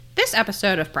This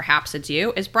episode of Perhaps It's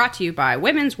You is brought to you by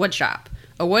Women's Woodshop,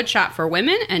 a woodshop for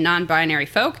women and non-binary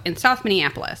folk in South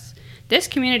Minneapolis. This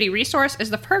community resource is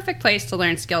the perfect place to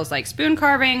learn skills like spoon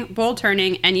carving, bowl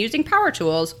turning, and using power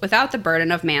tools without the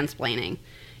burden of mansplaining.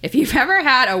 If you've ever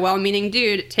had a well-meaning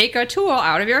dude take a tool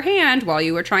out of your hand while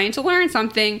you were trying to learn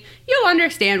something, you'll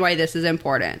understand why this is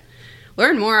important.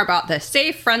 Learn more about this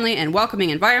safe, friendly, and welcoming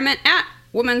environment at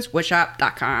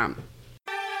womenswoodshop.com.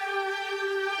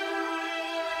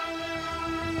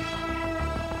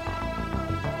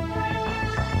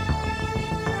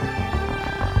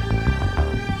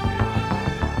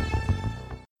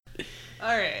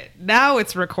 All right, now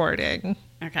it's recording.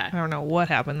 Okay. I don't know what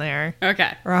happened there.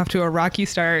 Okay. We're off to a rocky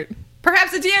start.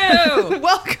 Perhaps it's you!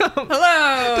 Welcome.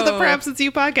 Hello! To the Perhaps It's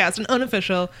You podcast, an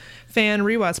unofficial fan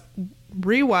rewatch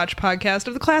podcast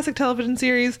of the classic television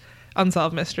series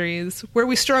Unsolved Mysteries, where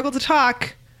we struggle to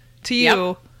talk to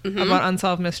you about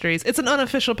unsolved mysteries. It's an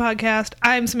unofficial podcast.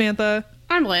 I'm Samantha.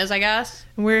 I'm Liz, I guess.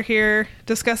 And we're here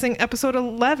discussing episode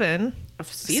 11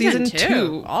 of season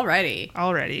 2. Already.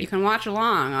 You can watch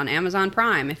along on Amazon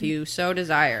Prime if you so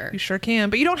desire. You sure can,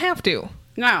 but you don't have to.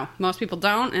 No, most people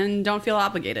don't and don't feel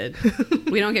obligated.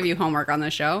 We don't give you homework on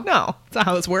this show. No, that's not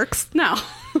how this works. No.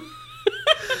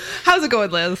 How's it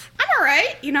going, Liz? I'm all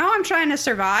right. You know, I'm trying to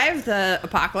survive the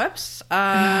apocalypse.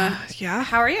 Yeah.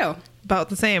 How are you? About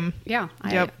the same. Yeah.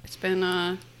 Yep. It's been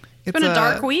a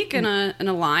dark week and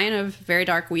a line of very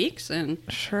dark weeks, and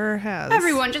sure has.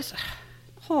 Everyone just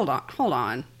hold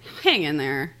on. Hang in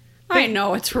there. I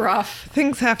know it's rough.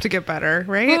 Things have to get better,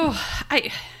 right? Oh,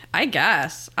 I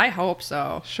guess. I hope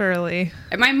so. Surely.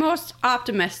 At my most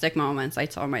optimistic moments, I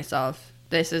tell myself,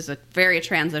 this is a very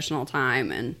transitional time,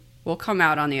 and we'll come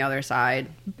out on the other side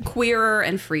queerer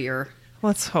and freer.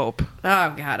 Let's hope.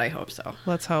 Oh, God, I hope so.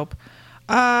 Let's hope.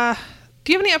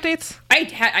 Do you have any updates?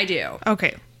 I do.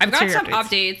 Okay. I've got some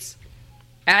updates.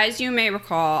 As you may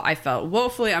recall, I felt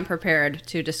woefully unprepared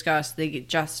to discuss the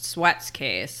Just Sweats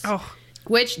case. Oh.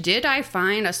 Which, did I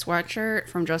find a sweatshirt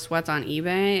from Just Sweats on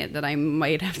eBay that I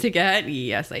might have to get?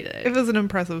 Yes, I did. It was an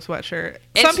impressive sweatshirt.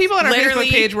 It's some people on our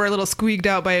Facebook page were a little squeaked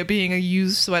out by it being a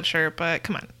used sweatshirt, but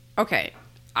come on. Okay.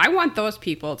 I want those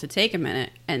people to take a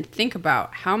minute and think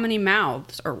about how many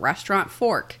mouths a restaurant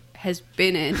fork has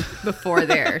been in before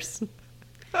theirs.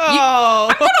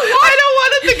 I don't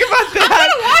want to think about that. I'm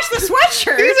going to wash the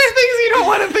sweatshirt. These are things you don't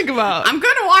want to think about. I'm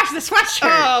going to wash the sweatshirt.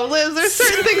 Oh, Liz, there's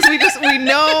certain things we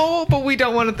know, but we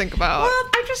don't want to think about. Well,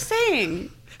 I'm just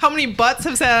saying. How many butts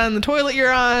have sat on the toilet you're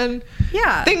on?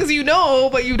 Yeah. Things you know,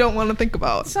 but you don't want to think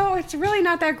about. So it's really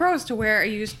not that gross to wear a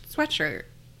used sweatshirt.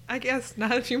 I guess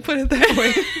not if you put it that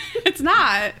way. It's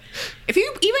not. Even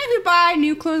if you buy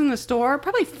new clothes in the store,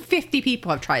 probably 50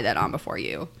 people have tried that on before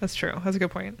you. That's true. That's a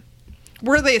good point.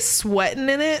 Were they sweating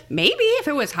in it? Maybe, if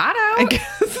it was hot out. I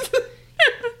guess.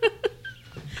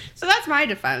 So that's my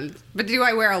defense. But do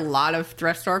I wear a lot of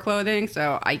thrift store clothing,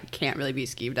 so I can't really be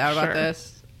skeeved out about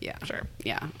this? Yeah. Sure.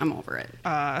 Yeah, I'm over it.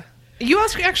 You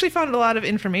actually found a lot of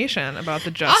information about the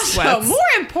Just Sweats. Also, more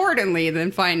importantly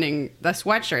than finding the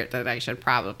sweatshirt that I should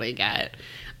probably get,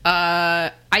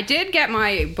 I did get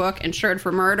my book Insured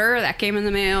for Murder. That came in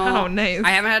the mail. Oh, nice. I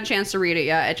haven't had a chance to read it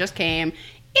yet. It just came.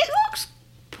 It looks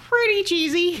pretty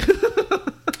cheesy.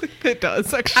 It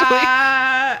does, actually.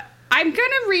 I'm going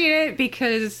to read it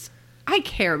because I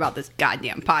care about this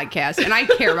goddamn podcast, and I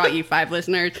care about you 5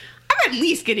 listeners. I'm at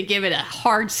least going to give it a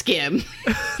hard skim.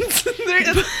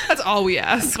 That's all we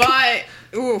ask. But,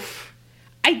 oof.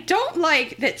 I don't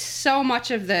like that so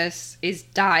much of this is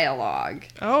dialogue.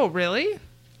 Oh, really?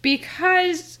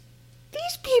 Because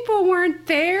these people weren't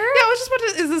there. Yeah, I was just about to...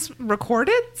 Is this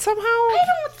recorded somehow? I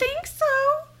don't think so.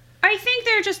 I think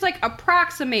they're just, like,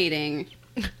 approximating.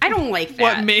 I don't like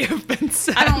that. What may have been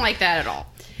said. I don't like that at all.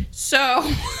 So,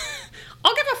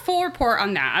 I'll give a full report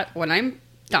on that when I'm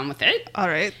done with it. All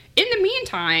right. In the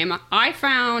meantime, I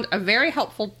found a very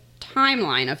helpful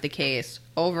timeline of the case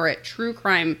over at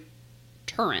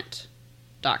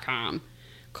truecrimetorrent.com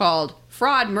called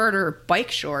Fraud Murder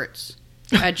Bike Shorts,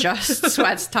 a Just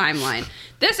Sweats timeline.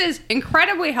 This is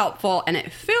incredibly helpful, and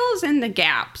it fills in the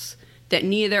gaps that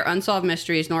neither Unsolved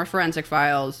Mysteries nor Forensic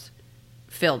Files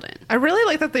filled in. I really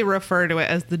like that they refer to it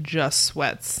as the Just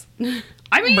Sweats.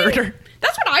 I mean, murder.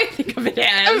 That's what I think of it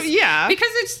as. Oh, yeah. Because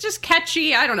it's just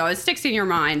catchy. I don't know. It sticks in your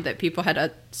mind that people had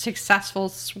a successful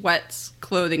sweats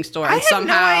clothing store. I and had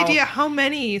somehow no idea how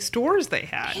many stores they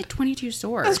had. They had 22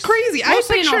 stores. That's crazy.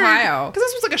 Mostly in Ohio. Because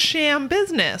this was like a sham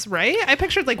business, right? I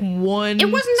pictured like one It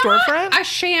was storefront. not a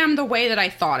sham the way that I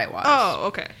thought it was. Oh,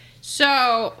 okay.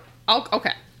 So,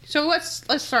 okay. So let's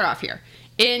start off here.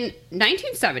 In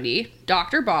 1970,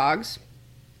 Dr. Boggs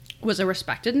was a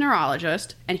respected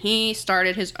neurologist, and he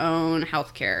started his own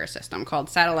healthcare system called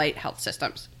Satellite Health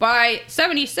Systems. By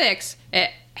 76,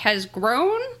 it has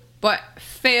grown, but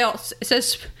fails. It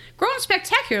says grown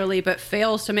spectacularly, but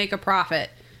fails to make a profit.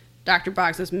 Dr.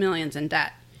 Boggs is millions in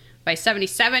debt. By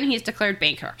 77, he's declared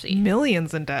bankruptcy.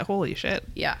 Millions in debt. Holy shit.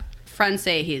 Yeah. Friends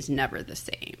say he's never the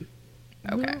same.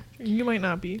 Okay. You might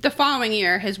not be. The following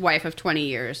year, his wife of 20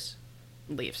 years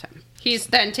leaves him. He's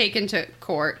then taken to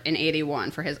court in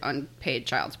 81 for his unpaid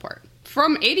child support.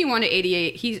 From 81 to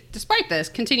 88, he, despite this,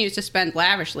 continues to spend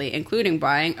lavishly, including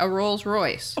buying a Rolls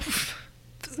Royce.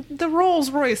 The Rolls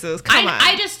Royces. Come on.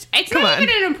 It's not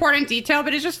even an important detail,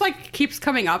 but it just, like, keeps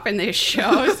coming up in this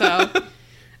show, so...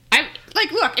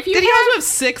 look, if you Did he also have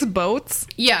 6 boats?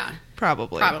 Yeah.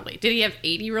 Probably. Did he have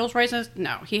 80 Rolls Royces?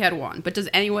 No, he had one. But does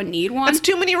anyone need one? That's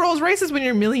too many Rolls Royces when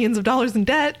you're millions of dollars in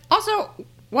debt. Also,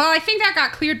 well, I think that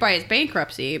got cleared by his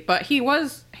bankruptcy, but he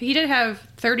did have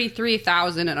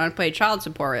 $33,000 in unpaid child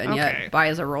support and yet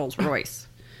buys a Rolls Royce.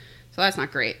 So that's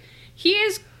not great. He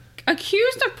is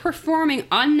accused of performing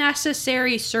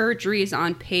unnecessary surgeries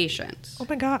on patients. Oh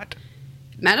my god.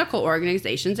 Medical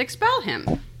organizations expel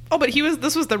him. Oh, but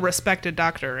this was the respected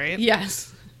doctor, right?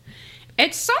 Yes.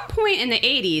 At some point in the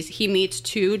 80s, he meets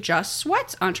 2 Just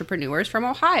Sweats entrepreneurs from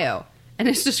Ohio, and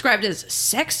is described as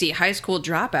sexy high school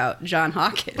dropout John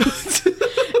Hawkins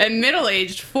and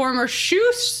middle-aged former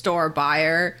shoe store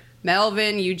buyer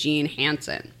Melvin Eugene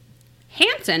Hansen.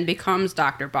 Hansen becomes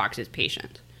Dr. Boggs'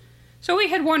 patient. So we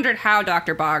had wondered how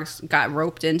Dr. Boggs got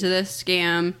roped into this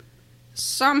scam.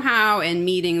 Somehow in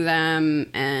meeting them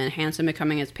and Hansen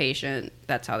becoming his patient,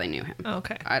 that's how they knew him.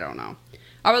 Okay. I don't know.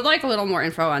 I would like a little more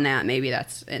info on that. Maybe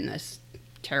that's in this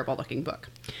terrible-looking book.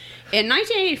 In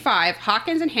 1985,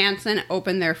 Hawkins and Hansen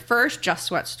opened their first Just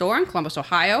Sweat store in Columbus,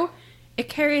 Ohio. It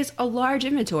carries a large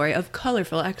inventory of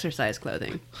colorful exercise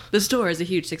clothing. The store is a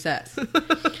huge success. In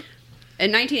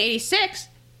 1986,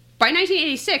 by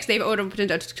 1986, they've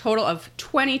opened a total of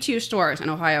 22 stores in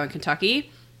Ohio and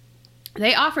Kentucky.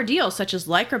 They offer deals such as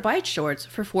Lycra bike shorts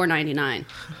for $4.99.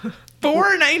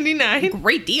 $4.99?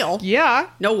 Great deal. Yeah.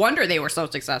 No wonder they were so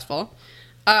successful.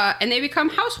 And they become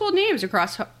household names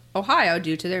across Ohio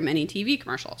due to their many TV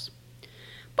commercials.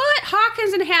 But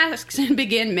Hawkins and Hansen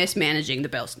begin mismanaging the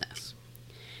business.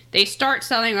 They start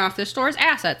selling off the store's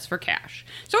assets for cash.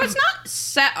 So it's not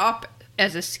set up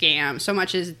as a scam so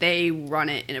much as they run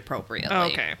it inappropriately.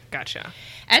 Okay, gotcha.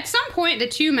 At some point, the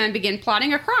 2 men begin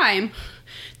plotting a crime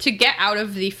to get out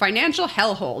of the financial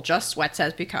hellhole Just Sweats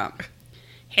has become.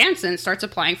 Hansen starts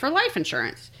applying for life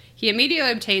insurance. He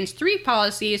immediately obtains 3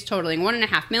 policies totaling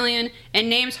 $1.5 million and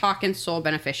names Hawkins sole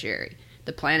beneficiary.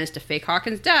 The plan is to fake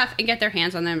Hawkins' death and get their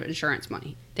hands on their insurance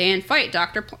money. They invite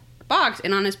Dr. Boggs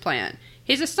in on his plan.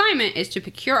 His assignment is to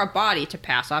procure a body to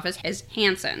pass off as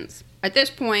Hansen's. At this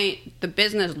point, the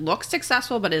business looks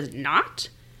successful but is not,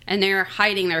 and they're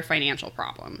hiding their financial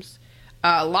problems.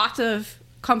 Lots of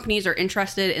companies are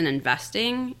interested in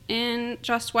investing in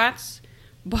Just Sweats,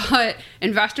 but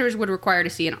investors would require to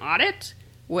see an audit,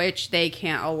 which they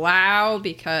can't allow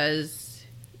because...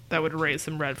 That would raise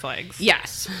some red flags.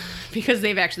 Yes, because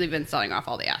they've actually been selling off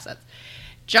all the assets.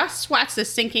 Just Sweats is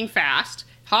sinking fast.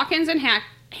 Hawkins and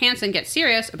Hansen get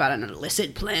serious about an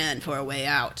illicit plan for a way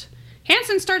out.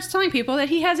 Hansen starts telling people that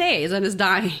he has AIDS and is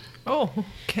dying. Oh,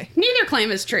 okay. Neither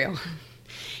claim is true.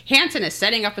 Hansen is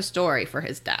setting up a story for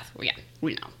his death. Well, yeah,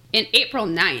 we know. In April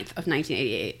 9th of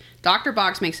 1988, Dr.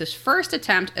 Boggs makes his first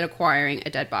attempt at acquiring a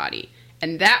dead body.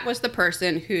 And that was the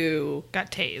person who...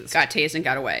 Got tased. Got tased and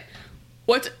got away.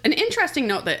 What's an interesting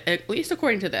note that, at least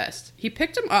according to this, he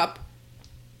picked him up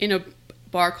in a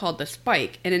bar called The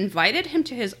Spike and invited him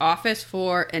to his office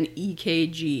for an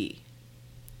EKG.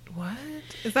 What?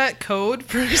 Is that code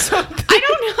for something? I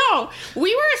don't know.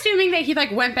 We were assuming that he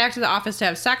went back to the office to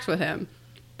have sex with him.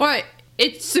 But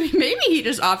it's maybe he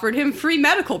just offered him free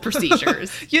medical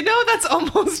procedures. That's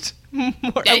almost more,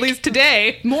 at least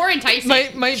today. More enticing.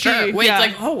 Might sure. be. Wait, yeah.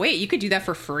 It's oh wait, you could do that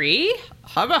for free?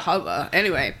 Hubba hubba.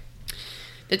 Anyway,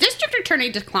 the district attorney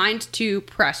declined to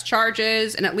press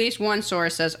charges, and at least one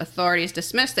source says authorities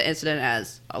dismissed the incident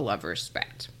as a lover's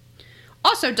spat.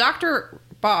 Also, Dr.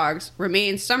 Boggs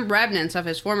remains some remnants of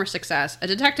his former success. A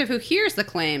detective who hears the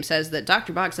claim says that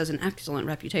Dr. Boggs has an excellent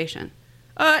reputation.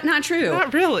 Not true.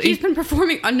 Not really. He's been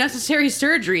performing unnecessary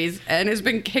surgeries and has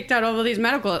been kicked out of all these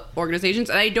medical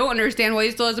organizations, and I don't understand why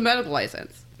he still has a medical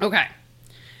license. Okay.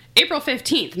 April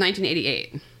 15th,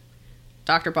 1988.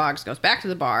 Dr. Boggs goes back to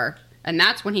the bar, and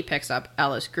that's when he picks up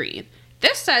Ellis Green.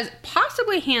 This says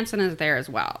possibly Hansen is there as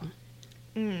well.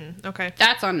 Okay.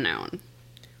 That's unknown.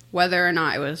 Whether or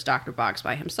not it was Dr. Boggs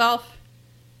by himself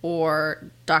or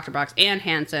Dr. Boggs and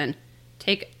Hansen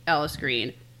take Ellis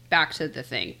Green back to the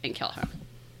thing and kill him.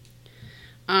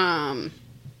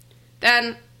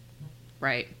 Then,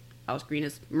 right, Ellis Green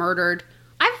is murdered.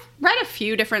 I've read a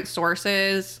few different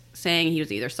sources saying he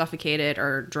was either suffocated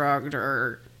or drugged,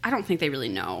 or I don't think they really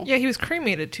know. Yeah, he was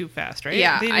cremated too fast, right?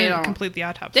 Yeah, they I didn't don't complete the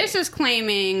autopsy. This is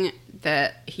claiming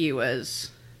that he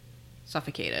was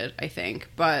suffocated, I think,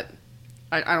 but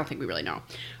I don't think we really know.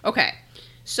 Okay,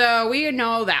 so we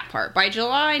know that part. By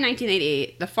July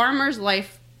 1988, the Farmers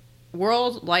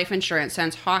World Life Insurance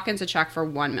sends Hawkins a check for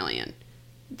 $1 million.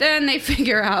 Then they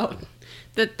figure out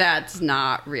that that's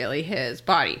not really his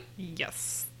body.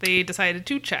 Yes, they decided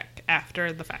to check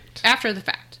after the fact. After the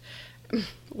fact.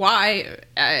 Why?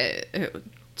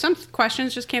 Some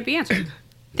questions just can't be answered.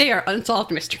 They are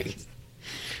unsolved mysteries.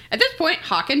 At this point,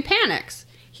 Hawkins panics.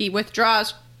 He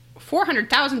withdraws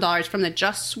 $400,000 from the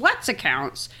Just Sweats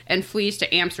accounts and flees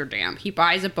to Amsterdam. He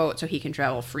buys a boat so he can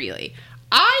travel freely.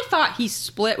 I thought he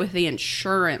split with the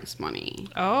insurance money.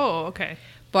 Oh, okay.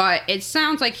 But it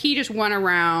sounds like he just went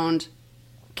around,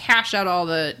 cashed out all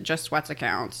the Just Sweats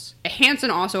accounts. Hansen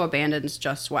also abandons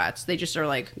Just Sweats. They just are,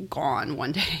 like, gone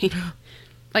one day.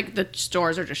 Like, the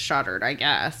stores are just shuttered, I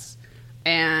guess.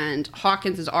 And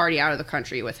Hawkins is already out of the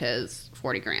country with his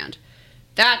 $40,000.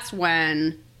 That's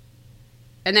when...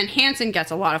 And then Hansen gets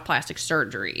a lot of plastic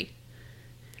surgery.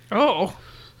 Oh,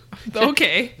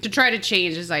 okay. To try to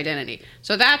change his identity.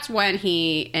 So that's when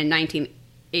he, in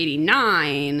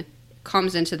 1989,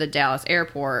 comes into the Dallas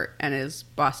airport and is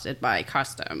busted by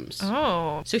customs.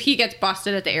 Oh. So he gets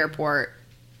busted at the airport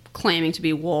claiming to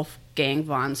be Wolfgang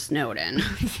von Snowden.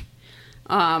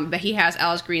 But he has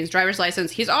Ellis Green's driver's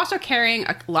license. He's also carrying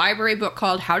a library book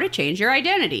called How to Change Your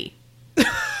Identity.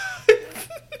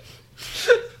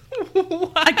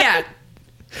 What? Again,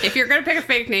 if you're going to pick a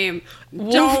fake name,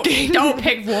 don't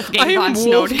pick Wolfgang von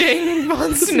Snowden. Wolfgang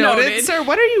von Snowden. Sir,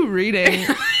 what are you reading? Is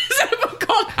it a book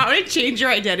called How to Change Your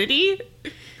Identity?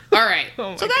 All right.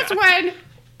 Oh So that's when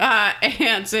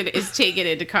Hansen is taken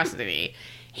into custody.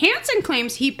 Hansen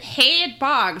claims he paid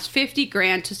Boggs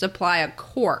 $50,000 to supply a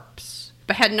corpse,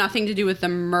 but had nothing to do with the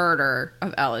murder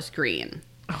of Ellis Green.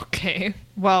 Okay.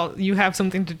 Well, you have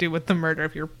something to do with the murder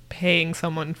if you're paying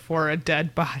someone for a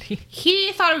dead body.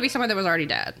 He thought it would be someone that was already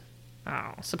dead,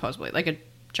 Oh. supposedly, like a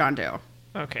John Doe.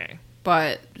 Okay.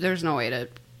 But there's no way to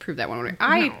prove that one way.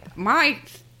 My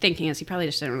thinking is he probably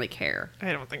just didn't really care.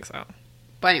 I don't think so.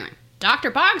 But anyway, Dr.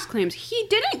 Boggs claims he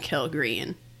didn't kill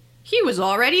Green. He was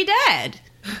already dead.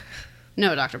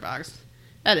 No, Dr. Boggs.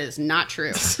 That is not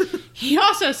true. He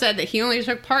also said that he only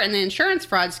took part in the insurance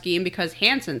fraud scheme because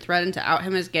Hansen threatened to out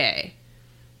him as gay.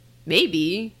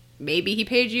 Maybe he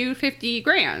paid you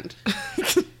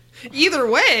 $50,000. Either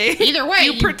way,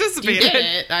 you participated. You did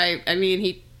it. I mean,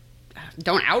 he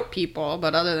don't out people,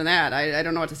 but other than that, I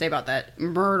don't know what to say about that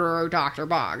murderer, Dr.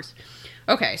 Boggs.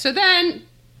 Okay, so then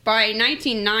by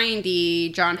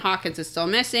 1990, John Hawkins is still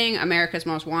missing. America's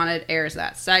Most Wanted airs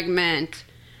that segment.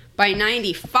 By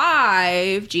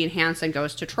 95, Gene Hansen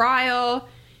goes to trial.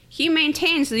 He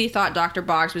maintains that he thought Dr.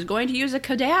 Boggs was going to use a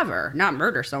cadaver, not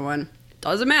murder someone.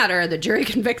 Doesn't matter. The jury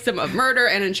convicts him of murder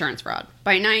and insurance fraud.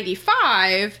 By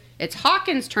 95, it's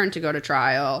Hawkins' turn to go to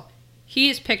trial.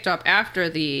 He's picked up after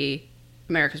the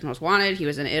America's Most Wanted. He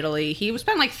was in Italy. He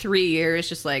spent like 3 years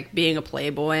just like being a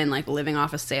playboy and like living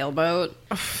off a sailboat.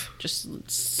 just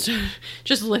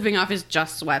living off his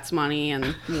Just Sweats money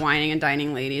and whining and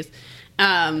dining ladies.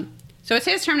 So it's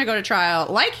his turn to go to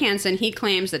trial. Like Hansen, he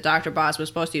claims that Dr. Boggs was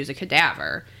supposed to use a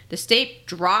cadaver. The state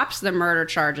drops the murder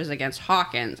charges against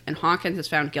Hawkins, and Hawkins is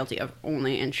found guilty of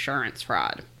only insurance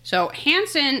fraud. So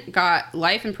Hansen got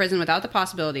life in prison without the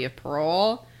possibility of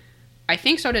parole. I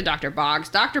think so did Dr. Boggs.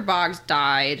 Dr. Boggs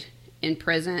died in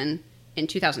prison in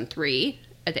 2003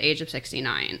 at the age of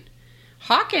 69.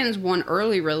 Hawkins won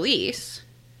early release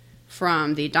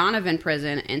from the Donovan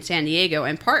prison in San Diego,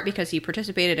 in part because he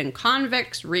participated in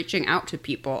Convicts Reaching Out to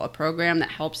People, a program that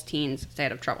helps teens stay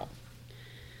out of trouble.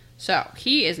 So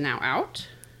he is now out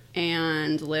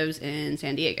and lives in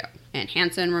San Diego. And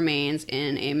Hansen remains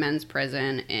in a men's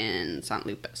prison in San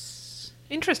Luis.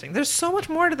 Interesting. There's so much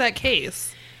more to that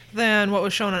case than what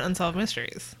was shown on Unsolved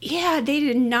Mysteries. Yeah, they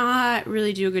did not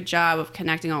really do a good job of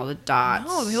connecting all the dots.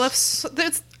 No, they left...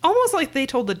 it's almost like they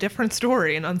told a different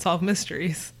story in Unsolved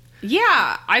Mysteries.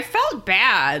 Yeah, I felt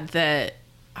bad that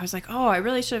I was like, oh, I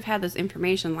really should have had this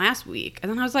information last week.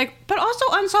 And then I was like, but also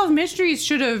Unsolved Mysteries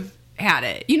should have had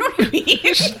it. You know what I mean?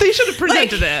 They should have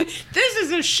presented it. This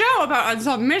is a show about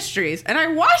Unsolved Mysteries. And I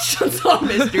watched Unsolved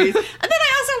Mysteries. And then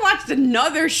I also watched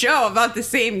another show about the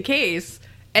same case.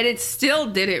 And it still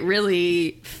didn't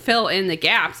really fill in the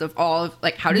gaps of all of,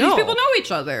 like, how do these people know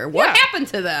each other? What happened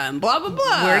to them? Blah, blah,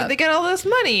 blah. Where did they get all this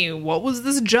money? What was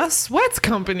this Just Sweats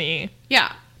company?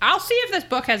 Yeah. I'll see if this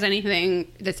book has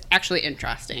anything that's actually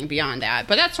interesting beyond that.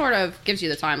 But that sort of gives you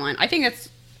the timeline. I think it's,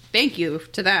 thank you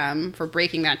to them for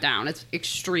breaking that down. It's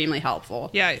extremely helpful.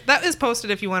 Yeah, that is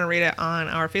posted if you want to read it on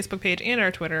our Facebook page and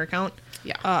our Twitter account.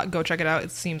 Yeah. Go check it out.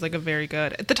 It seems like a very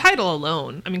good... The title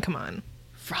alone, I mean, come on.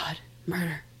 Fraud,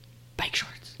 murder, bike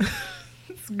shorts.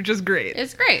 It's just great.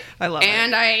 It's great. I love it.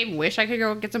 And I wish I could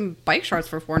go get some bike shorts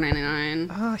for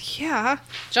 $4.99. Yeah.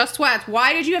 Just Sweats.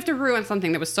 Why did you have to ruin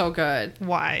something that was so good?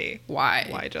 Why? Why?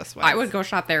 Why Just Sweats? I would go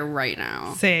shop there right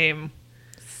now. Same.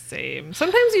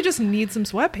 Sometimes you just need some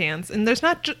sweatpants, and there's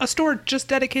not a store just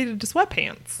dedicated to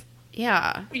sweatpants.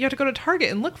 Yeah. You have to go to Target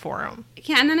and look for them.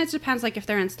 Yeah, and then it depends, like, if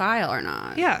they're in style or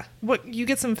not. Yeah. You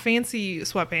get some fancy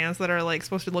sweatpants that are, like,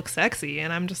 supposed to look sexy,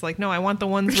 and I'm just like, no, I want the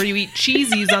ones where you eat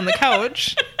cheesies on the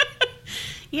couch.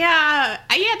 Yeah.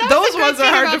 Those ones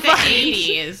are hard to find.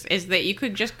 The 80s is that you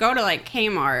could just go to, like,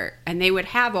 Kmart, and they would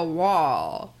have a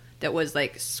wall that was,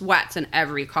 like, sweats in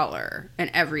every color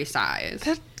and every size.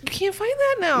 You can't find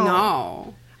that now.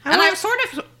 No. I sort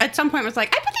of, at some point, was like,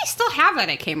 I bet they still have that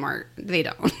at Kmart. They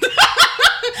don't.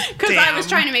 Because I was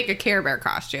trying to make a Care Bear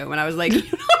costume, and I was like, you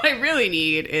know what I really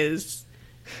need is...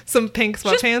 some pink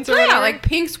sweatpants or whatever? Yeah, like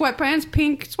pink sweatpants,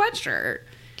 pink sweatshirt.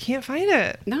 Can't find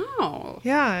it. No.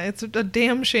 Yeah, it's a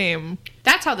damn shame.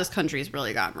 That's how this country's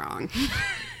really gone wrong.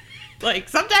 Like,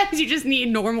 sometimes you just need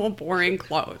normal, boring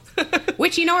clothes.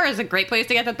 Which, you know where is a great place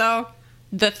to get that, though?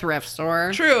 The thrift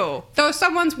store. True. Though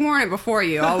someone's worn it before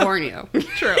you, I'll warn you.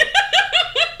 True.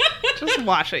 Just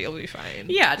wash it, you'll be fine.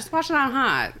 Yeah, just wash it on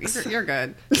hot. You're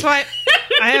good. So I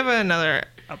have another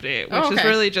update, which is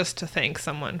really just to thank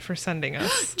someone for sending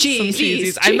us some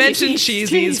cheesies. I mentioned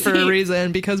cheesies for a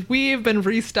reason, because we've been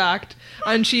restocked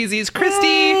on cheesies.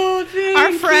 Christy,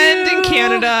 our friend in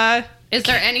Canada... Is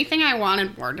there anything I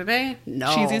wanted more today? No.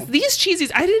 Cheesies. These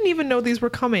cheesies, I didn't even know these were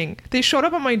coming. They showed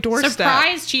up on my doorstep.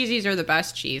 Surprise cheesies are the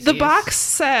best cheesies. The box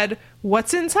said,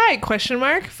 "What's inside?" ?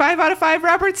 5 out of 5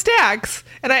 Robert Stacks.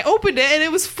 And I opened it and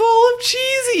it was full of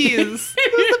cheesies.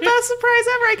 It was the best surprise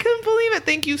ever. I couldn't believe it.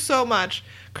 Thank you so much.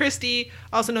 Christy,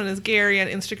 also known as Gary on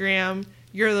Instagram,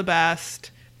 you're the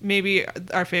best. Maybe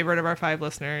our favorite of our 5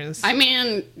 listeners. I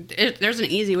mean, there's an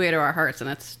easy way to our hearts, and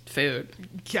that's food.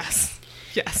 Yes.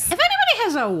 If anybody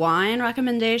has a wine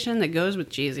recommendation that goes with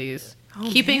cheesies,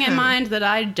 keeping in mind that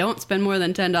I don't spend more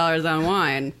than $10 on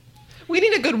wine. We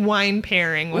need a good wine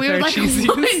pairing with our cheesies. We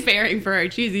would like a wine pairing for our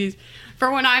cheesies.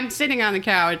 For when I'm sitting on the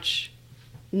couch,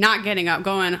 not getting up,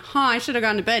 going, I should have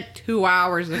gone to bed 2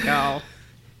 hours ago.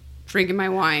 Drinking my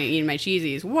wine and eating my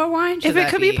cheesies. What wine should that be? If it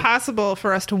could be possible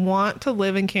for us to want to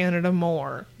live in Canada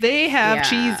more, they have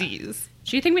cheesies.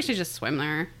 Do you think we should just swim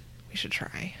there? We should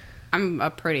try. I'm a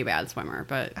pretty bad swimmer,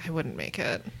 but... I wouldn't make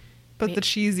it. But the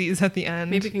cheesies at the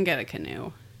end... Maybe we can get a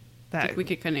canoe. Think we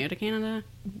could canoe to Canada?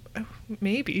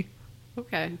 Maybe.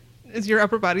 Okay. Is your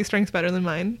upper body strength better than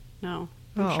mine? No.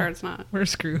 I'm sure it's not. We're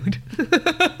screwed.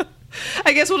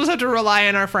 I guess we'll just have to rely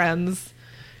on our friends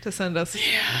to send us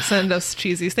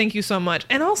cheesies. Thank you so much.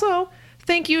 And also...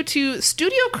 thank you to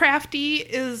Studio Crafty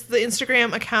is the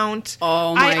Instagram account.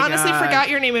 Oh my God. I honestly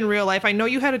forgot your name in real life. I know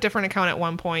you had a different account at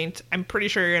one point. I'm pretty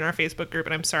sure you're in our Facebook group,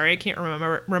 and I'm sorry I can't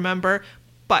remember.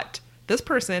 But this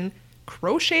person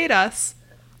crocheted us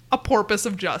a porpoise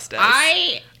of justice.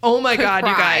 Oh my God,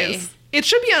 you guys. It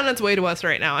should be on its way to us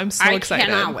right now. I'm so excited. I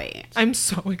cannot wait. I'm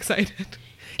so excited.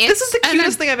 This is the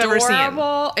cutest thing I've ever seen.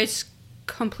 It's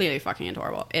completely fucking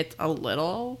adorable. It's a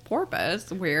little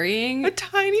porpoise wearing a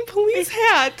tiny police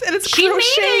hat, and it's crocheted.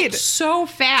 She made it so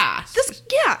fast.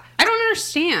 I don't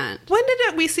understand. When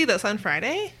did we see this? On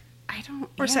Friday?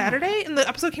 Or Saturday? And the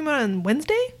episode came out on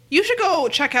Wednesday? You should go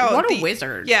check out What a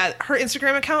wizard. Yeah, her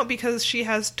Instagram account, because she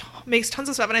makes tons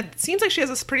of stuff, and it seems like she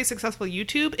has a pretty successful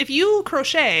YouTube. If you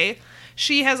crochet,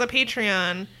 she has a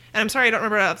Patreon, and I'm sorry I don't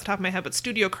remember it off the top of my head, but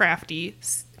Studio Crafty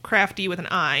with an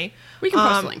I. We can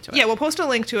post a link to it. Yeah, we'll post a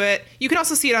link to it. You can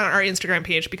also see it on our Instagram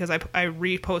page, because I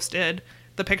reposted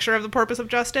the picture of the Porpoise of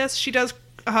Justice. She does...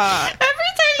 Every time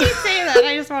you say that,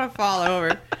 I just want to fall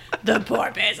over. The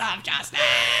Porpoise of Justice.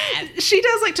 She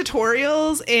does like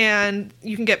tutorials, and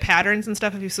you can get patterns and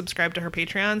stuff if you subscribe to her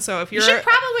Patreon. So if you should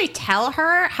probably tell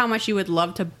her how much you would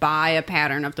love to buy a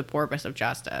pattern of the Porpoise of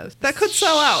Justice. That could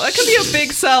sell out. That could be a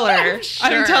big seller. Sure.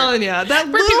 I'm telling you. That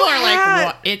where people are like,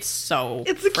 what? It's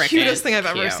the cutest thing I've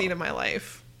ever seen in my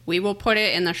life. We will put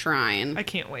it in the shrine. I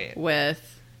can't wait.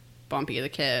 With Bumpy the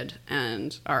Kid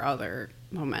and our other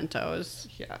mementos.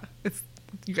 Yeah.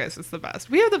 You guys, it's the best.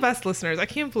 We have the best listeners. I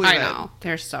can't believe it. I know.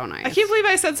 They're so nice. I can't believe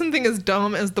I said something as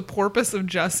dumb as the porpoise of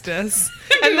justice.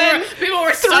 And then people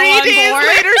were 3 so on days board.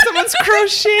 later, someone's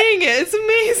crocheting it. It's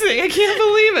amazing. I can't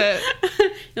believe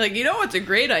it. You're like, you know what's a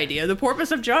great idea? The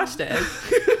porpoise of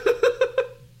justice.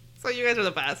 So you guys are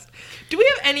the best. Do we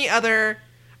have any other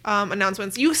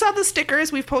announcements? You saw the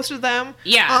stickers. We've posted them.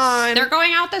 Yes. On They're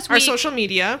going out this week. our social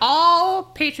media.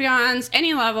 All Patreons,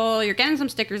 any level, you're getting some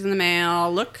stickers in the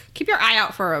mail. Keep your eye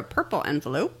out for a purple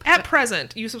envelope. At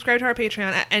present, you subscribe to our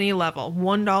Patreon at any level.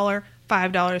 $1, $5,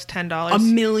 $10.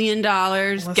 $1 million.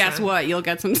 Listen. Guess what? You'll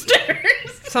get some stickers.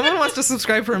 Someone wants to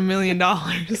subscribe for $1 million.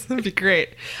 That'd be great.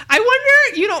 I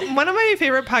wonder, one of my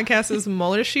favorite podcasts is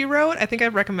Mueller, She Wrote. I think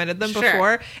I've recommended them Sure.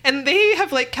 before. And they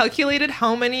have calculated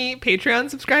how many Patreon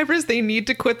subscribers they need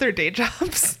to quit their day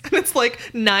jobs. And it's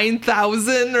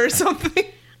 9,000 or something.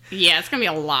 Yeah, it's going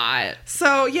to be a lot.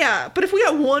 So, yeah. But if we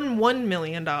got $1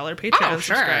 million Patreon sure.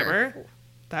 subscriber,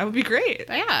 that would be great.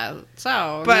 Yeah,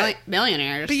 so But-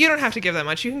 millionaires. But you don't have to give that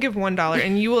much. You can give $1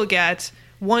 and you will get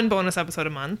one bonus episode a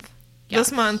month. Yes.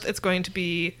 This month, it's going to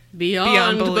be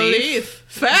Beyond belief.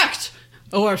 Fact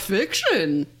or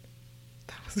fiction.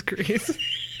 That was great.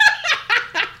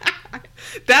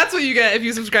 That's what you get if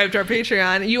you subscribe to our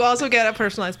Patreon. You also get a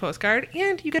personalized postcard,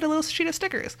 and you get a little sheet of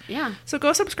stickers. Yeah. So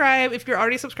go subscribe. If you're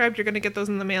already subscribed, you're going to get those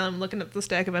in the mail. I'm looking at the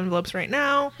stack of envelopes right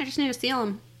now. I just need to seal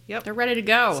them. Yep. They're ready to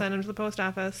go. Send them to the post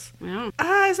office. Yeah.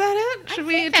 Is that it? Should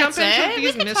we I think jump that's into it. these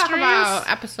We can mysteries? talk about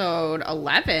episode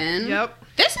 11. Yep.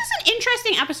 This is an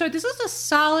interesting episode. This is a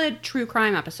solid true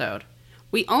crime episode.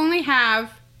 We only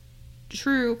have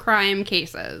true crime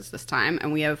cases this time,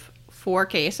 and we have 4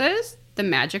 cases. The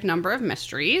magic number of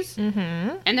mysteries.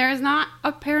 Mm-hmm. And there is not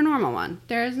a paranormal one.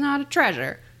 There is not a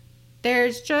treasure.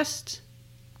 There's just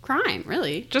crime,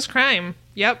 really. Just crime.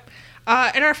 Yep.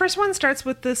 And our first one starts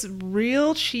with this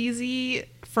real cheesy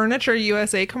Furniture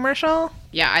USA commercial.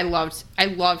 Yeah, I loved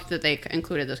that they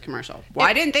included this commercial.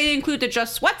 Why didn't they include the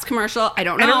Just Sweats commercial? I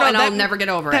don't know, and I'll never get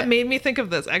over That it. made me think of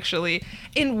this, actually.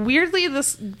 And weirdly,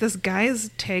 this guy's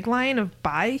tagline of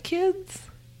 "Bye, kids."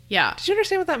 Yeah. Did you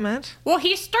understand what that meant? Well,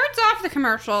 he starts off the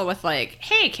commercial with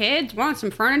 "Hey kids, want some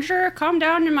furniture? Come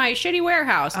down to my shitty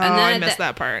warehouse." And I missed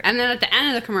that part. And then at the end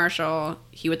of the commercial,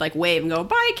 he would wave and go,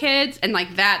 "Bye kids," and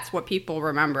that's what people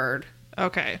remembered.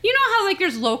 Okay. You know how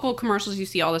there's local commercials you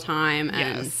see all the time,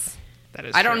 and Yes. That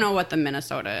is I don't true. know what the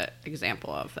Minnesota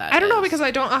example of that. I don't know is. because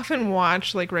I don't often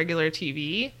watch regular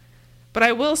TV, but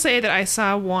I will say that I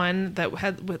saw one that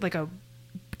had with a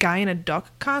guy in a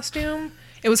duck costume.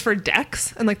 It was for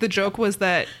Dex, and the joke was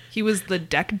that he was the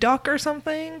deck duck or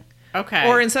something. Okay.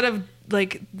 Or instead of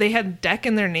they had deck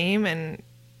in their name and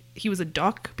he was a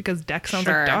duck because deck sounds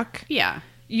Sure. like duck. Yeah.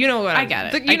 You know what I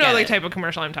get it. You I know get the it. type of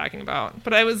commercial I'm talking about.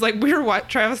 But I was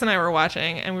Travis and I were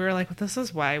watching, and we were like, well, this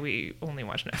is why we only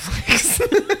watch Netflix.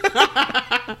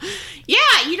 Yeah,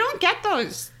 you don't get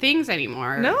those things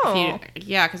anymore. No.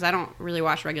 Because I don't really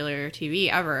watch regular TV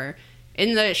ever.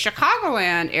 In the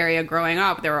Chicagoland area growing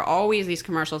up, there were always these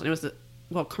commercials, and it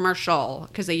was commercial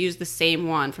because they used the same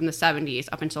one from the 70s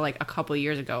up until a couple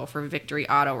years ago for Victory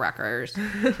Auto Wreckers,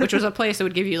 which was a place that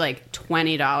would give you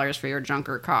 $20 for your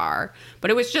junker car.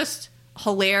 But it was just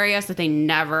hilarious that they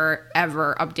never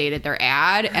ever updated their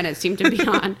ad, and it seemed to be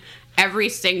on every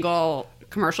single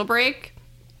commercial break.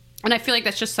 And I feel like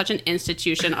that's just such an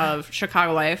institution of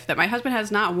Chicago life that my husband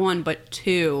has not one but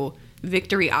 2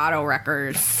 Victory Auto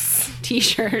Wreckers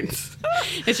t-shirts.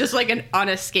 It's just an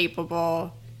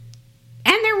unescapable.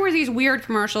 And there were these weird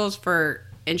commercials for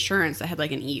insurance that had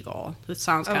an eagle. That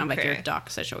sounds kind of like your duck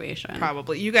situation.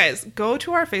 Probably. You guys, go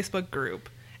to our Facebook group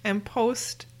and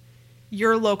post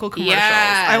your local commercials.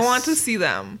 Yes. I want to see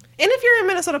them. And if you're in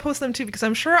Minnesota, post them too, because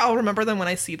I'm sure I'll remember them when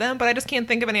I see them, but I just can't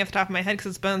think of any off the top of my head because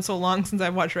it's been so long since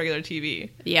I've watched regular TV.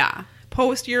 Yeah.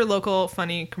 Post your local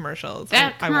funny commercials.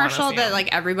 That I wanna commercial see that them.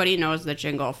 everybody knows the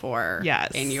jingle for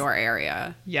Yes. in your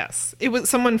area. Yes. It was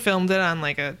someone filmed it on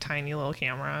a tiny little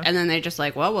camera. And then they just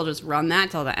we'll just run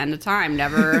that till the end of time.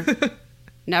 Never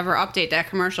update that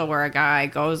commercial where a guy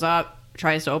goes up,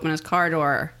 tries to open his car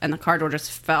door, and the car door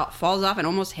just falls off and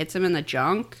almost hits him in the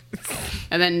junk.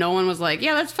 And then no one was like,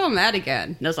 yeah, let's film that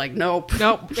again. And I was like, nope.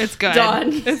 Nope, it's good. Done.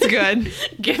 It's good.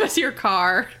 Give us your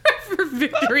car for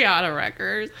Victory Auto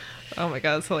Wreckers. Oh my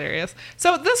god, that's hilarious.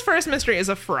 So this first mystery is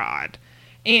a fraud.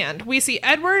 And we see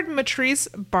Edward Matrice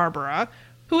Barbara,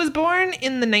 who was born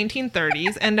in the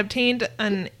 1930s and obtained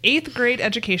an 8th grade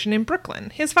education in Brooklyn.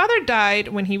 His father died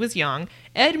when he was young.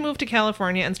 Ed moved to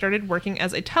California and started working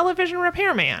as a television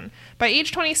repairman. By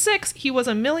age 26, he was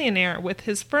a millionaire with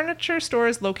his furniture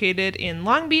stores located in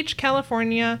Long Beach,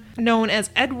 California, known as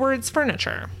Edwards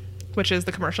Furniture. which is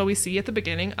the commercial we see at the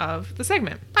beginning of the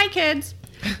segment. Bye, kids.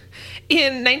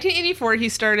 In 1984, he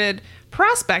started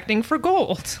prospecting for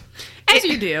gold. As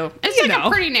you do. It's like a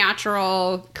pretty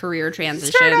natural career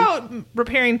transition. Start out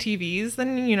repairing TVs,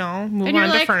 then, move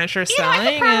on to furniture selling.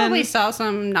 I could probably sell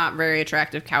some not very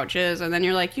attractive couches, and then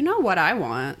you're like, you know what I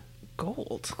want?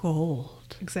 Gold.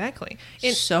 Gold. Exactly.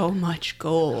 So much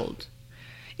gold.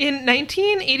 In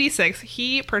 1986,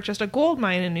 he purchased a gold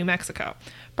mine in New Mexico.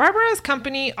 Barbara's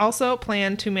company also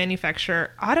planned to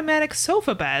manufacture automatic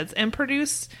sofa beds and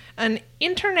produce an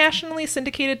internationally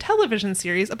syndicated television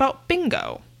series about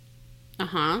bingo.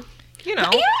 Uh-huh. This makes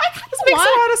a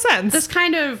lot of sense. This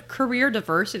kind of career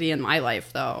diversity in my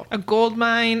life, though. A gold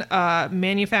mine,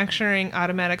 manufacturing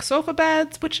automatic sofa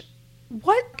beds, which...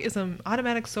 What is an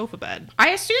automatic sofa bed?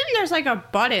 I assume there's like a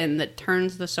button that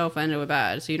turns the sofa into a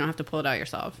bed, so you don't have to pull it out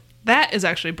yourself. That is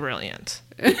actually brilliant.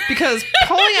 Because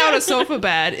pulling out a sofa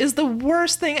bed is the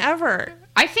worst thing ever.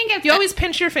 I think you always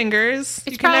pinch your fingers.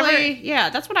 It's probably, yeah,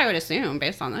 that's what I would assume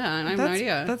based on that. I have no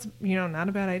idea. That's, not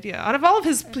a bad idea. Out of all of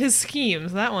his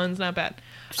schemes, that one's not bad.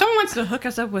 If someone wants to hook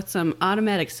us up with some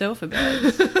automatic sofa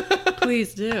beds,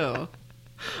 please do.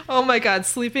 Oh my God,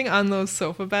 sleeping on those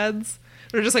sofa beds.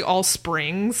 They're just like all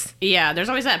springs. Yeah, there's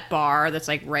always that bar that's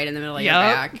like right in the middle of your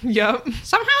back. Yep.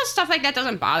 Somehow stuff like that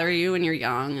doesn't bother you when you're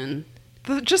young, and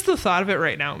just the thought of it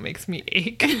right now makes me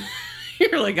ache.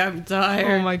 You're like, I'm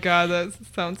tired. Oh my God, that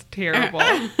sounds terrible.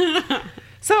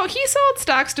 So he sold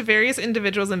stocks to various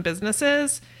individuals and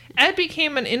businesses. Ed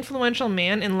became an influential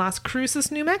man in Las Cruces,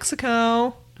 New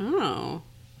Mexico. Oh,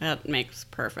 that makes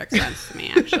perfect sense to me,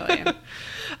 actually.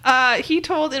 He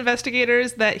told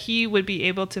investigators that he would be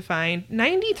able to find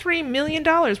 $93 million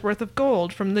worth of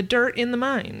gold from the dirt in the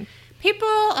mine. People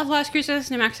of Las Cruces,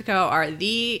 New Mexico are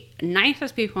the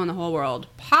nicest people in the whole world,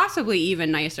 possibly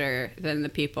even nicer than the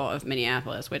people of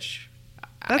Minneapolis, which...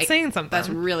 That's saying something. That's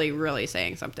really, really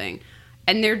saying something.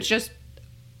 And they're just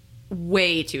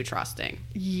way too trusting.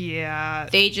 Yeah.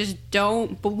 They just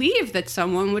don't believe that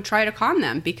someone would try to con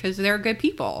them because they're good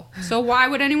people. So why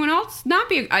would anyone else not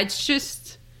be? It's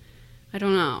just... I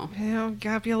don't know.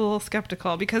 Gotta be a little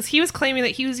skeptical because he was claiming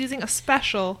that he was using a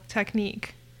special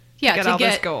technique to get all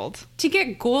this gold. To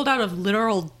get gold out of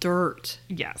literal dirt.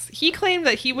 Yes. He claimed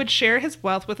that he would share his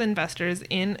wealth with investors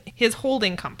in his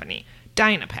holding company,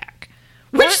 Dynapack.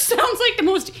 Which sounds like the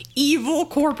most evil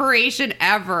corporation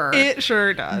ever. It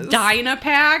sure does.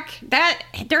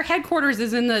 Dynapack? Their headquarters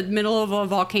is in the middle of a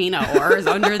volcano or is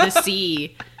under the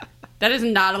sea. That is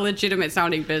not a legitimate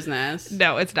sounding business.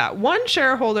 No, it's not. One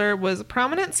shareholder was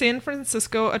prominent San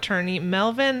Francisco attorney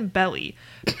Melvin Belli.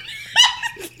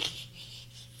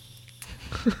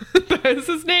 That is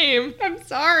his name. I'm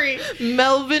sorry.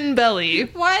 Melvin Belli.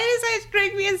 Why does that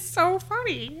strike me as so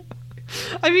funny?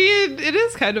 I mean, it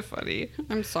is kind of funny.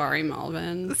 I'm sorry,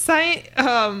 Melvin.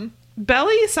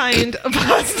 Belli signed a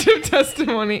positive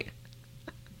testimony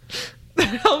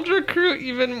that helped recruit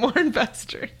even more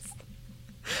investors.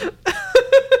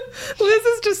 Liz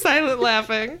is just silent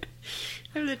laughing.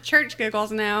 I'm the church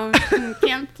giggles now.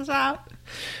 Can't stop.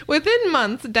 Within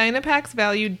months, Dynapack's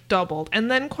value doubled and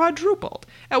then quadrupled.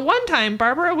 At one time,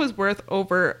 Barbara was worth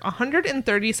over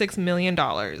 $136 million.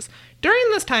 During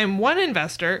this time, one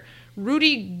investor,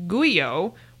 Rudy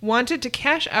Guyot, wanted to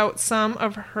cash out some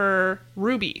of her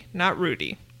Ruby, not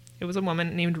Rudy. It was a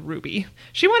woman named Ruby.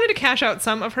 She wanted to cash out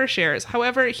some of her shares.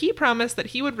 However, he promised that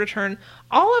he would return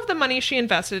all of the money she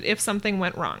invested if something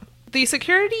went wrong. The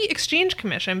Security Exchange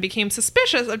Commission became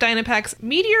suspicious of Dynapack's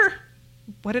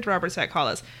what did Robert Stack call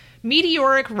us?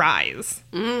 Meteoric rise,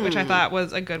 which I thought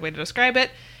was a good way to describe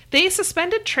it. They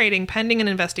suspended trading pending an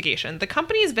investigation. The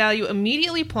company's value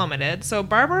immediately plummeted, so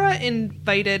Barbara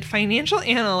invited financial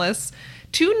analysts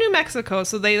to New Mexico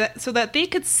so that they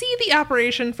could see the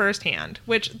operation firsthand,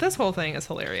 which this whole thing is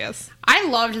hilarious. I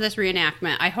loved this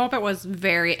reenactment. I hope it was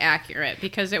very accurate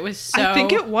because it was so... I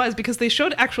think it was because they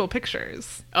showed actual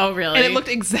pictures. Oh, really? And it looked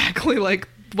exactly like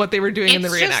what they were doing in the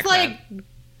reenactment. It's just like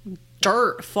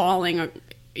dirt falling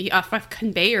off a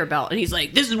conveyor belt, and he's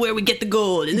like, this is where we get the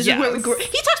gold, and this is where we grow. He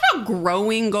talks about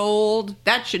growing gold.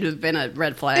 That should have been a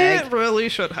red flag. It really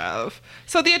should have.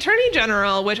 So the Attorney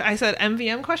General, which I said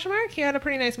MVM ? He had a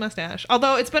pretty nice mustache.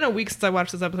 Although it's been a week since I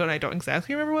watched this episode, and I don't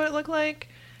exactly remember what it looked like.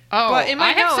 Oh, but in my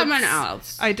I have notes, someone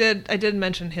else. I did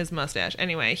mention his mustache.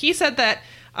 Anyway, he said that...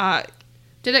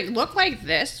 did it look like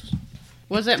this?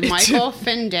 Was it Michael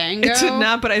Fandango? It did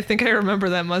not, but I think I remember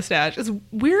that mustache. It's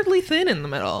weirdly thin in the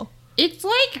middle. It's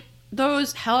like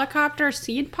those helicopter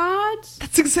seed pods.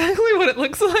 That's exactly what it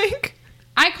looks like.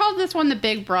 I called this one the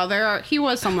Big Brother. He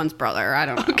was someone's brother. I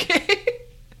don't know. Okay.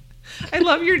 I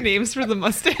love your names for the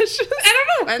mustaches. I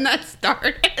don't know when that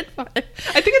started. But...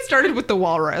 I think it started with the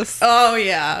walrus. Oh,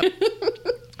 yeah.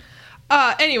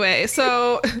 Anyway,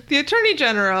 so the Attorney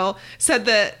General said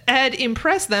that Ed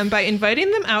impressed them by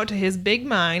inviting them out to his big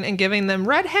mine and giving them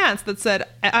red hats that said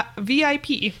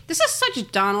VIP. This is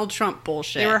such Donald Trump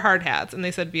bullshit. They were hard hats, and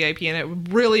they said VIP, and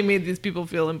it really made these people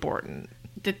feel important.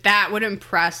 That would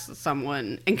impress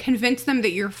someone and convince them that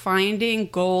you're finding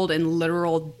gold in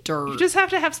literal dirt. You just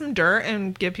have to have some dirt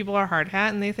and give people a hard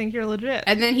hat, and they think you're legit.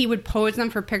 And then he would pose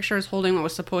them for pictures holding what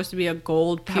was supposed to be a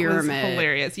gold pyramid. That was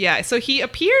hilarious. Yeah, so he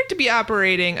appeared to be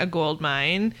operating a gold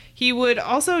mine. He would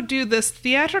also do this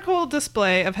theatrical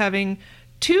display of having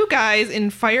two guys in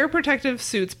fire protective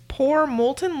suits pour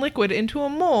molten liquid into a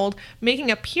mold, making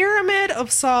a pyramid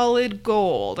of solid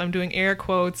gold. I'm doing air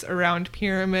quotes around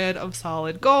pyramid of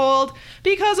solid gold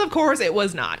because, of course, it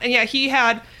was not. And yeah, he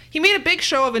made a big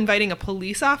show of inviting a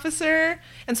police officer,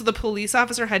 and so the police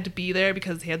officer had to be there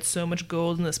because they had so much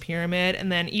gold in this pyramid,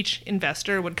 and then each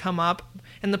investor would come up,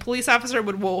 and the police officer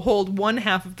would hold one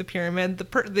half of the pyramid,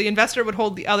 the investor would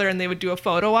hold the other, and they would do a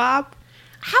photo op.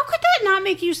 How could that not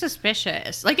make you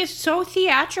suspicious? Like, it's so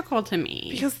theatrical to me.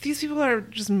 Because these people are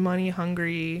just money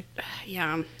hungry.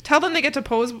 Yeah. Tell them they get to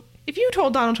pose. If you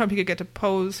told Donald Trump he could get to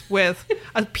pose with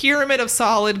a pyramid of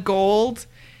solid gold,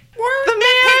 the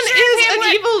man is an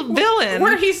evil villain.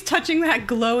 Where he's touching that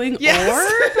glowing orb.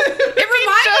 It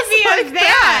reminds me of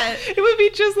that. It would be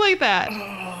just like that.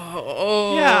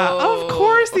 Oh. Yeah, of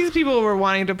course these people were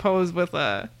wanting to pose with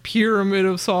a pyramid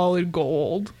of solid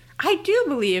gold. I do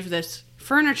believe this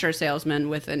furniture salesman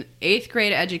with an 8th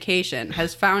grade education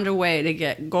has found a way to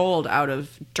get gold out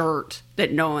of dirt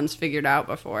that no one's figured out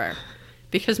before.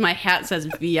 Because my hat says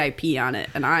VIP on it,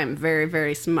 and I'm very,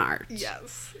 very smart.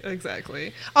 Yes,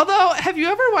 exactly. Although, have you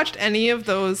ever watched any of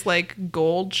those, like,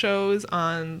 gold shows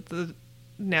on the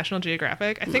National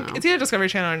Geographic? I think it's either Discovery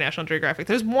Channel or National Geographic.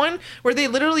 There's one where they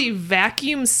literally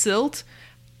vacuum silt,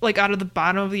 like, out of the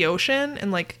bottom of the ocean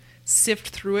and, like, sift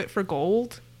through it for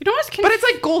gold. You know what's but it's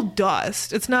like gold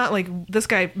dust. It's not like this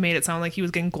guy made it sound like he was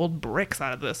getting gold bricks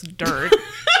out of this dirt.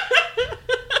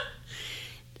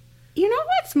 You know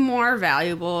what's more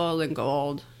valuable than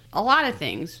gold? A lot of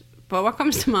things. But what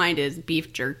comes to mind is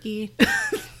beef jerky.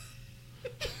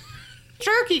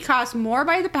 Jerky costs more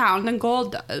by the pound than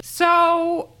gold does.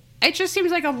 So it just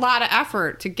seems like a lot of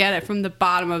effort to get it from the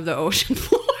bottom of the ocean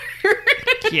floor.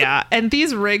 Yeah, and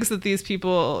these rigs that these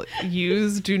people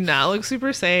use do not look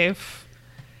super safe.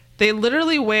 They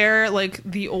literally wear, like,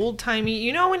 the old-timey...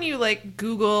 You know when you, like,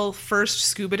 Google first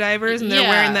scuba divers and they're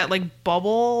wearing that, like,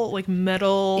 bubble, like,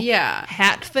 metal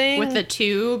hat thing? With the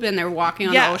tube and they're walking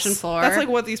on the ocean floor. That's, like,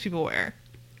 what these people wear.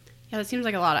 Yeah, that seems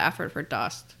like a lot of effort for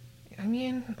dust. I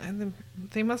mean,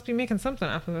 they must be making something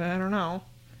off of it. I don't know.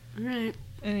 All right.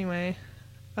 Anyway,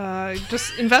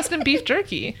 just invest in beef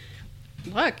jerky.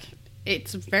 Look,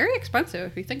 it's very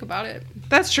expensive if you think about it.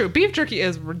 That's true. Beef jerky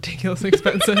is ridiculously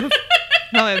expensive.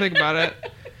 Now that I think about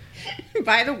it.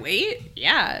 By the weight?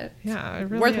 Yeah. Yeah, it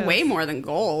really worth way more than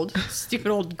gold. Stupid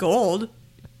old gold.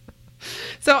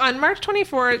 So on March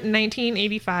 24,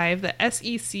 1985, the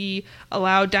SEC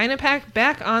allowed Dynapack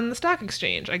back on the stock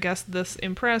exchange. I guess this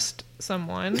impressed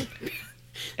someone.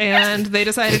 And they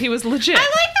decided he was legit. I like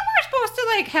that we're supposed to,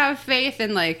 like, have faith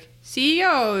in, like,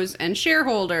 CEOs and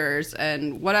shareholders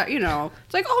and what, you know.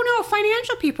 It's like, oh no,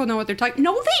 financial people know what they're talking.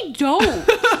 No, they don't.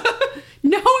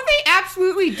 No, they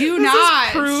absolutely do not. This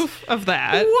is proof of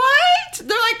that. What?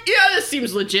 They're like, yeah, this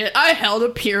seems legit. I held a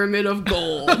pyramid of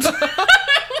gold. What?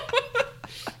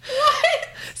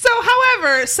 So,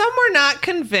 however, some were not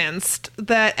convinced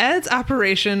that Ed's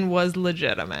operation was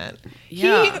legitimate.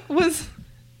 Yeah.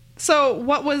 So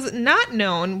what was not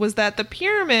known was that the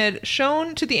pyramid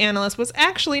shown to the analyst was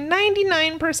actually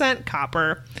 99%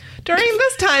 copper. During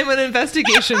this time, an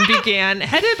investigation began,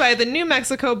 headed by the New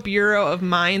Mexico Bureau of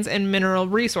Mines and Mineral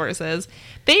Resources.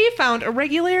 They found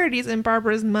irregularities in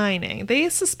Barbara's mining. They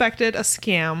suspected a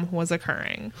scam was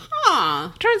occurring.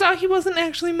 Huh. Turns out he wasn't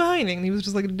actually mining. He was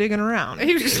just, like, digging around.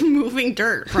 He was just moving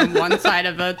dirt from one side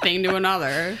of a thing to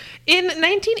another. In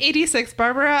 1986,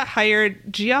 Barbara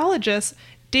hired geologist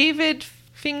David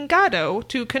Fingado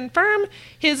to confirm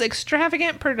his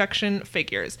extravagant production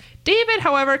figures. David,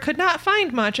 however, could not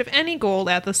find much of any gold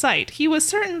at the site. He was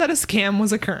certain that a scam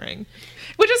was occurring.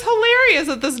 Which is hilarious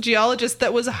that this geologist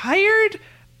that was hired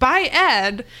by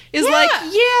Ed is like,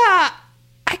 yeah,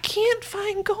 I can't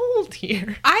find gold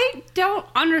here. I don't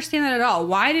understand that at all.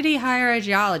 Why did he hire a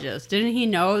geologist? Didn't he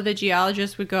know the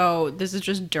geologist would go, this is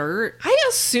just dirt? I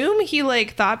assume he,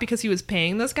 like, thought because he was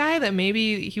paying this guy that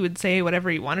maybe he would say whatever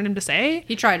he wanted him to say.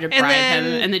 He tried to bribe him,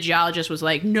 and the geologist was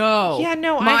like, no. Yeah,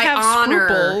 no, my I have honor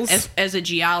scruples. as a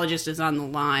geologist is on the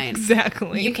line.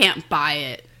 Exactly. You can't buy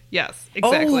it. Yes,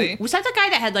 exactly. Oh, was that the guy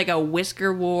that had like a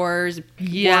Whisker Wars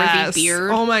Yes. worthy beard?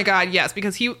 Oh my god, yes,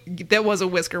 because that was a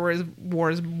Whisker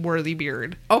Wars worthy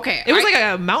beard. Okay. It was like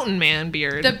a mountain man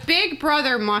beard. The big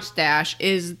brother mustache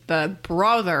is the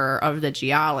brother of the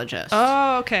geologist.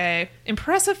 Oh, okay.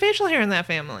 Impressive facial hair in that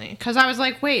family. Because I was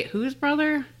like, wait, whose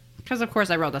brother? Because, of course,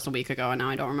 I wrote this a week ago, and now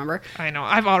I don't remember. I know.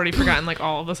 I've already forgotten, like,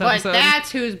 all of this But episode.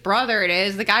 that's whose brother it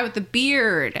is, the guy with the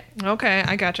beard. Okay,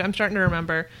 I gotcha. I'm starting to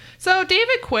remember. So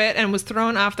David quit and was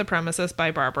thrown off the premises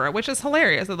by Barbara, which is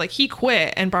hilarious. Like, he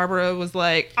quit, and Barbara was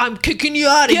like, I'm kicking you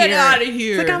out of here. Get out of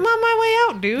here. It's like, I'm on my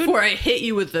way out, dude. Before I hit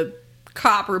you with the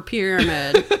copper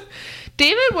pyramid.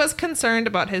 David was concerned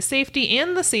about his safety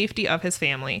and the safety of his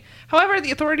family. However, the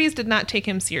authorities did not take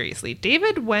him seriously.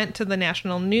 David went to the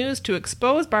national news to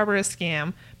expose Barbara's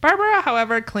scam. Barbara,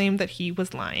 however, claimed that he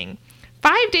was lying.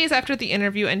 5 days after the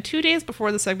interview and 2 days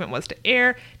before the segment was to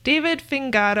air, David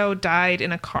Fingato died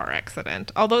in a car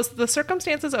accident. Although the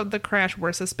circumstances of the crash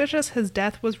were suspicious, his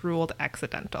death was ruled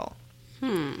accidental.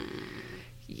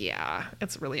 Yeah,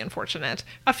 it's really unfortunate.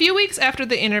 A few weeks after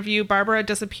the interview, Barbara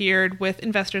disappeared with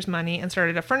investors' money and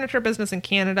started a furniture business in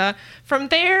Canada. From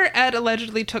there, Ed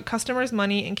allegedly took customers'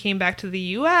 money and came back to the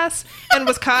U.S. and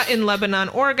was caught in Lebanon,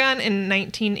 Oregon in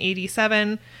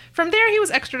 1987. From there, he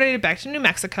was extradited back to New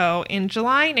Mexico. In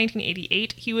July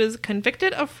 1988, he was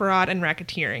convicted of fraud and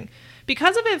racketeering.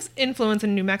 Because of his influence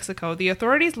in New Mexico, the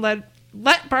authorities let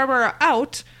Barbara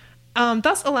out,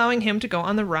 thus allowing him to go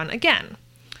on the run again.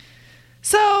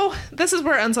 So, this is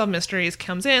where Unsolved Mysteries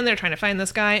comes in. They're trying to find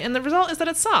this guy, and the result is that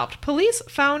it's solved. Police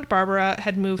found Barbara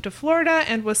had moved to Florida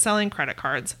and was selling credit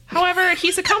cards. However,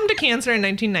 he succumbed to cancer in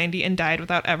 1990 and died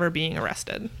without ever being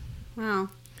arrested. Wow.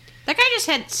 That guy just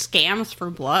had scams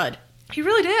for blood. He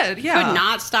really did, yeah. Could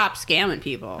not stop scamming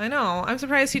people. I know. I'm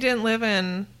surprised he didn't live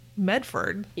in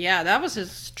Medford. Yeah, that was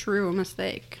his true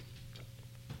mistake.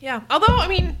 Yeah. Although, I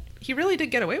mean, he really did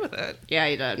get away with it, Yeah,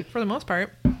 he did. for the most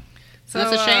part. So,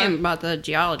 That's a shame about the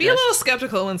geologist. Be a little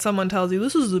skeptical when someone tells you,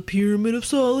 this is a pyramid of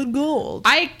solid gold.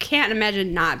 I can't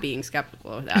imagine not being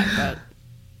skeptical of that, but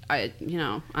I'm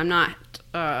not.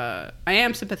 I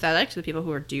am sympathetic to the people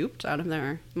who are duped out of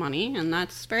their money, and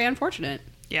that's very unfortunate.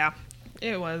 Yeah,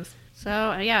 it was.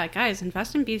 So yeah, guys,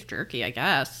 invest in beef jerky, I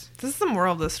guess. This is the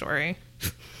moral of the story.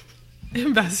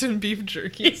 Invest in beef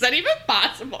jerky. Is that even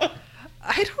possible?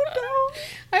 I don't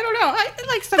know. I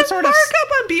like some The sort of.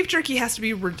 markup on beef jerky has to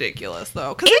be ridiculous,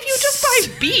 though. Because if you just buy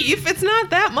beef, it's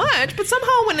not that much. But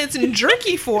somehow when it's in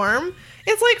jerky form,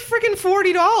 it's like freaking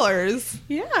 $40.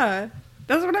 Yeah,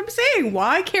 that's what I'm saying.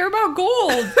 Why care about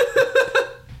gold?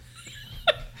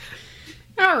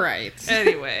 All right.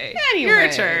 Anyway, Anyway. your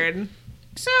turn.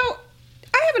 So,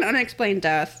 I have an unexplained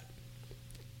death.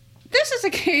 This is a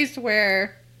case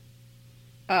where,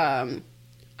 I'm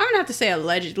gonna have to say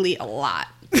allegedly a lot.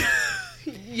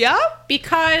 Yep.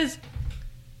 Because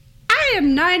I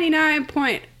am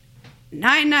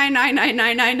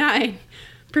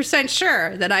 99.9999999%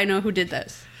 sure that I know who did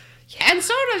this. And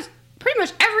so does pretty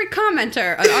much every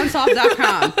commenter on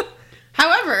unsolved.com.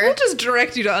 However, We'll just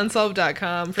direct you to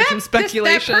unsolved.com for some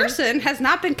speculation. that person has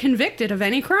not been convicted of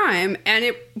any crime, and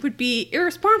it would be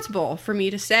irresponsible for me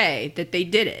to say that they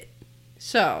did it.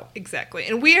 So, Exactly.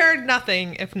 And we are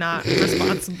nothing if not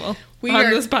responsible we on are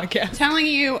this podcast. telling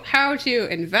you how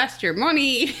to invest your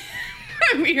money.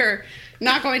 We are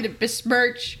not going to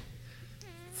besmirch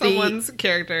Someone's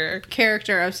character.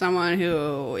 of someone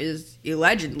who is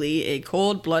allegedly a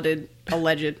cold-blooded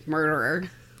alleged murderer.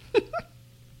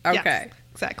 Okay. Yes,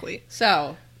 exactly.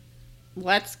 So,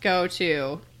 let's go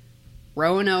to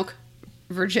Roanoke,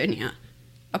 Virginia,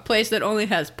 a place that only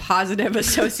has positive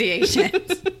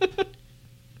associations.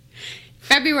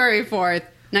 February 4th,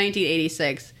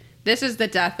 1986. This is the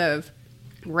death of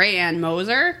Rayanne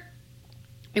Moser.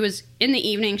 It was in the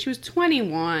evening. She was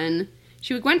 21.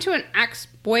 She went to an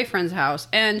ex-boyfriend's house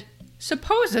and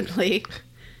supposedly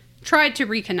tried to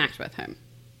reconnect with him.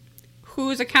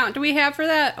 Whose account do we have for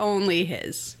that? Only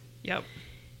his. Yep.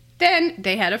 Then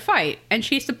they had a fight, and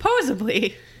she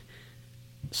supposedly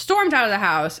stormed out of the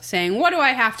house saying, "What do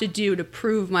I have to do to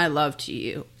prove my love to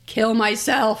you? Kill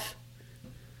myself."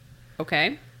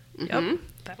 Okay. Yep.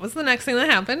 That was the next thing that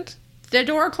happened. The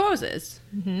door closes.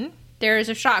 Mm-hmm. There is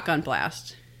a shotgun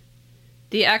blast.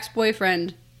 The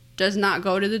ex-boyfriend does not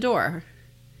go to the door.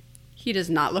 He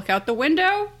does not look out the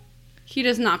window. He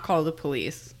does not call the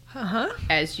police. Uh-huh.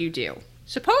 As you do.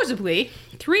 Supposedly,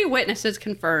 3 witnesses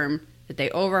confirm that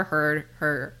they overheard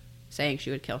her saying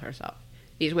she would kill herself.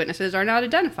 These witnesses are not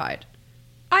identified.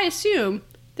 I assume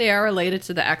they are related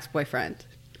to the ex-boyfriend.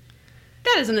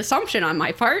 That is an assumption on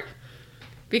my part,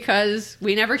 because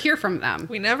we never hear from them.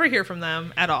 We never hear from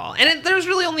them at all. And there's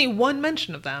really only one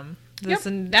mention of them this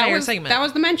entire segment. That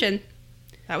was the mention.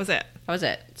 That was it. That was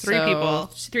it. 3 people.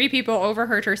 3 people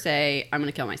overheard her say, I'm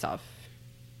going to kill myself.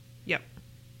 Yep.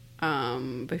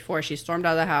 Before she stormed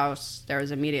out of the house, there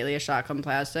was immediately a shotgun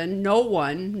blast, and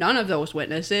none of those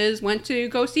witnesses went to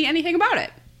go see anything about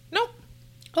it. Nope.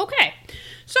 Okay.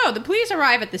 So the police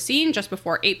arrive at the scene just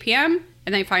before 8 p.m.,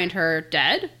 and they find her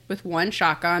dead with 1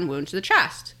 shotgun wound to the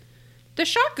chest. The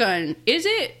shotgun, is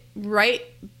it right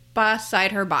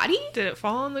beside her body? Did it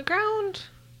fall on the ground?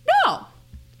 No.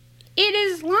 It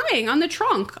is lying on the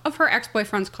trunk of her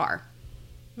ex-boyfriend's car.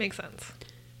 Makes sense.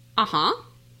 Uh-huh.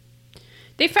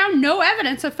 They found no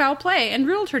evidence of foul play and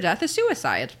ruled her death as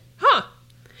suicide. Huh.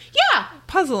 Yeah.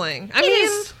 Puzzling. It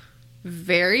is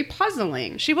very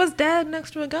puzzling. She was dead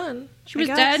next to a gun. She was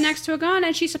dead next to a gun,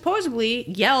 and she supposedly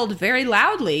yelled very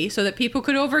loudly so that people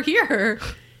could overhear her.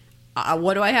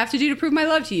 What do I have to do to prove my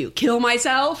love to you? Kill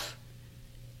myself?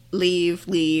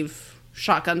 Leave.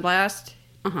 Shotgun blast?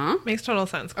 Uh-huh. Makes total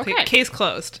sense. Okay. Case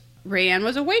closed. Rayanne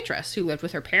was a waitress who lived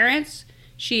with her parents.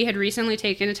 She had recently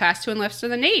taken a test to enlist in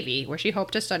the Navy, where she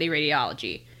hoped to study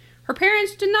radiology. Her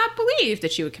parents did not believe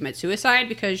that she would commit suicide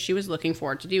because she was looking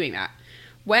forward to doing that.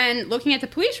 When looking at the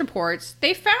police reports,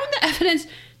 they found the evidence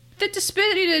that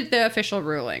disputed the official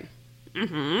ruling.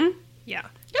 Mm-hmm. Yeah.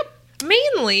 Yep.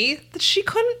 Mainly that she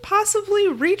couldn't possibly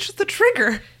reach the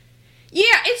trigger.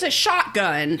 Yeah, it's a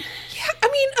shotgun. Yeah, I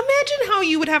mean, imagine how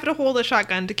you would have to hold a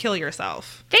shotgun to kill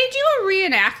yourself. They do a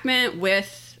reenactment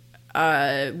with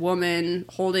a woman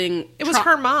holding... It was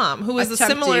her mom, who was a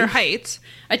similar height.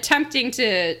 Attempting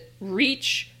to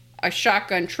reach a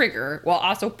shotgun trigger while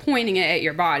also pointing it at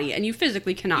your body, and you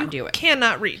physically cannot do it.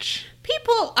 Cannot reach.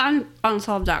 People on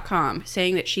Unsolved.com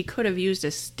saying that she could have used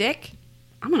a stick.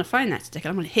 I'm going to find that stick and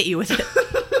I'm going to hit you with it.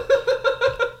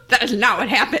 That is not what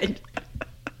happened.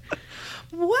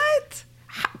 What?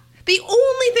 The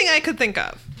only thing I could think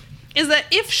of is that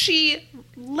if she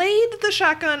laid the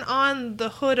shotgun on the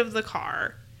hood of the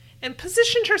car and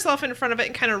positioned herself in front of it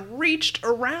and kind of reached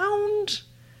around.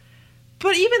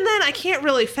 But even then, I can't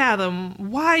really fathom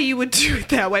why you would do it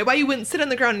that way. Why you wouldn't sit on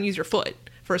the ground and use your foot,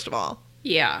 first of all.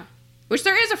 Yeah. Which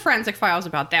there is a forensic files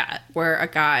about that, where a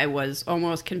guy was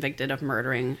almost convicted of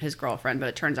murdering his girlfriend, but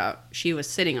it turns out she was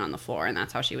sitting on the floor, and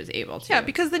that's how she was able to. Yeah,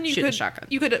 because then you shoot the shotgun.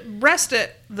 You could rest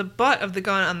the butt of the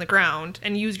gun on the ground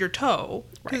and use your toe,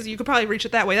 because you could probably reach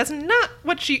it that way. That's not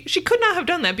what she could not have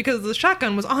done that because the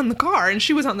shotgun was on the car and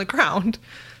she was on the ground.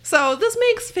 So this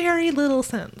makes very little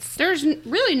sense. There's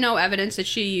really no evidence that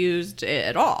she used it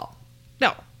at all.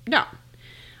 No.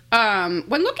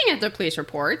 When looking at the police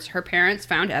reports, her parents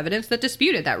found evidence that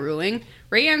disputed that ruling.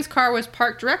 Rayanne's car was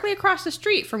parked directly across the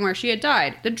street from where she had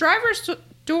died. The driver's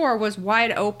door was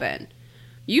wide open.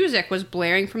 Music was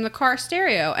blaring from the car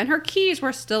stereo, and her keys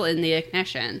were still in the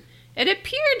ignition. It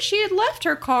appeared she had left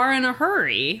her car in a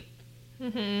hurry.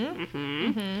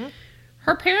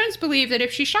 Her parents believed that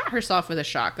if she shot herself with a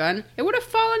shotgun, it would have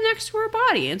fallen next to her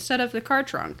body instead of the car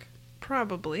trunk.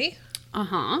 Probably.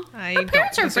 Uh-huh. Her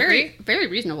parents are very, very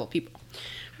reasonable people.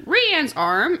 Rayanne's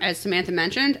arm, as Samantha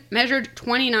mentioned, measured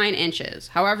 29 inches.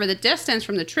 However, the distance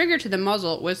from the trigger to the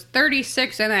muzzle was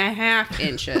 36.5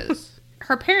 inches.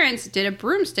 Her parents did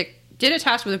a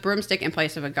test with a broomstick in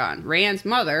place of a gun. Rayanne's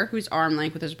mother, whose arm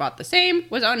length was about the same,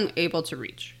 was unable to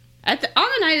reach. On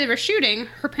the night of her shooting,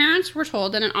 her parents were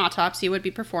told that an autopsy would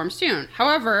be performed soon.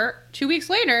 However, 2 weeks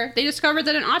later, they discovered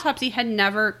that an autopsy had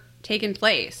never taken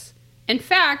place. In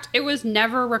fact, it was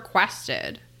never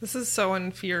requested. This is so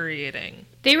infuriating.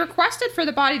 They requested for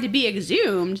the body to be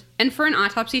exhumed and for an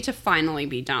autopsy to finally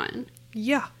be done.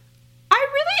 Yeah. I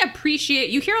really appreciate...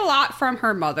 You hear a lot from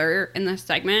her mother in this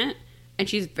segment, and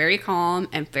she's very calm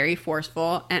and very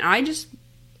forceful, and I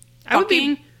would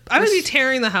be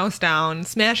tearing the house down,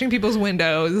 smashing people's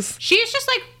windows. She's just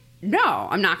like, no,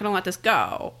 I'm not going to let this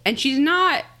go. And she's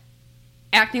not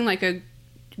acting like a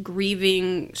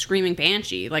grieving, screaming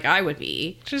banshee like I would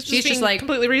be. She's just like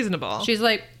completely reasonable. She's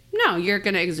like, no, you're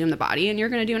going to exhume the body and you're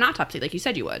going to do an autopsy like you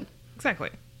said you would. Exactly.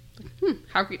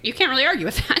 You can't really argue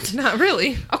with that. Not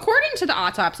really. According to the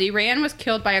autopsy, Rayanne was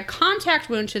killed by a contact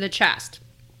wound to the chest.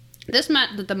 This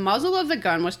meant that the muzzle of the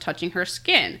gun was touching her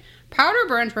skin. Powder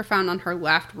burns were found on her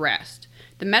left wrist.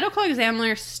 The medical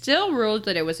examiner still ruled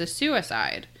that it was a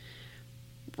suicide.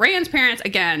 Rayanne's parents,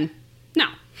 again, no.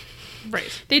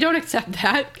 Right. They don't accept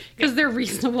that because they're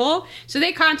reasonable. So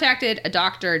they contacted a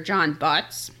Dr. John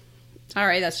Butts. All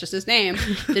right, that's just his name.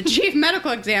 The chief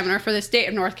medical examiner for the state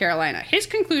of North Carolina. His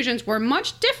conclusions were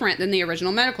much different than the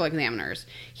original medical examiners.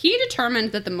 He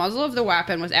determined that the muzzle of the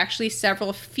weapon was actually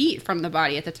several feet from the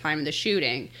body at the time of the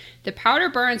shooting. The powder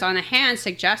burns on the hand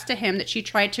suggest to him that she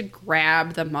tried to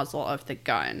grab the muzzle of the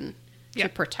gun to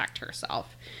protect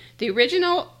herself. The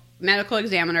original medical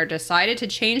examiner decided to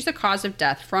change the cause of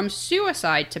death from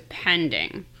suicide to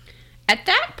pending. At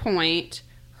that point,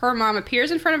 her mom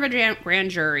appears in front of a grand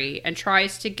jury and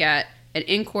tries to get an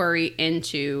inquiry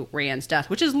into Rand's death,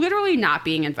 which is literally not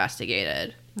being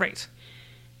investigated. Right.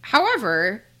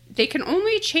 However, they can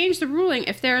only change the ruling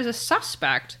if there is a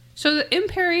suspect, so the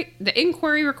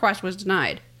inquiry request was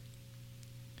denied.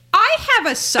 I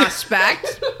have a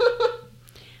suspect.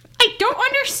 I don't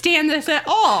understand this at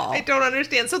all. I don't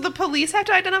understand. So the police have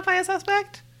to identify a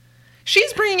suspect?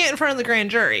 She's bringing it in front of the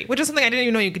grand jury, which is something I didn't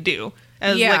even know you could do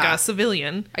as like a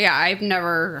civilian. Yeah, I've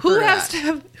never heard who of has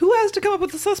that. Who has to come up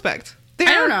with a suspect? I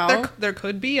don't know. There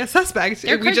could be a suspect.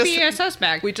 There could be a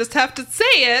suspect. We just have to say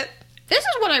it. This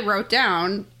is what I wrote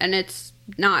down, and it's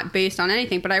not based on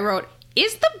anything, but I wrote,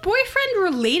 is the boyfriend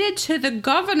related to the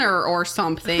governor or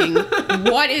something?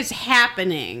 What is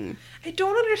happening? I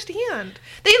don't understand.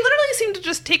 They literally seem to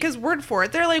just take his word for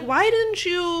it. They're like, why didn't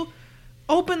you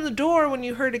open the door when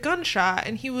you heard a gunshot?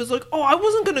 And he was like, oh, I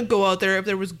wasn't going to go out there if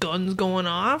there was guns going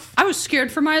off. I was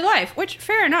scared for my life, which,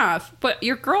 fair enough. But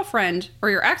your girlfriend or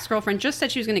your ex-girlfriend just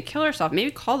said she was going to kill herself.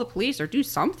 Maybe call the police or do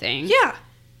something. Yeah.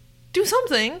 Do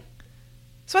something.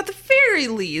 So at the very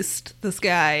least, this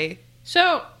guy...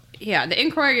 So, yeah, the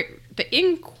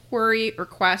inquiry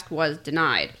request was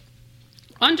denied.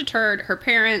 Undeterred, her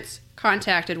parents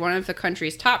contacted one of the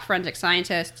country's top forensic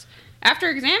scientists. After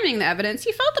examining the evidence,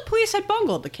 he felt the police had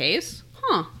bungled the case.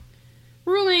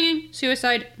 Ruling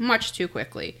suicide much too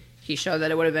quickly. He showed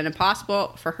that it would have been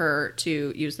impossible for her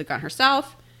to use the gun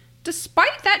herself.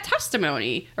 Despite that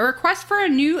testimony, a request for a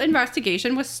new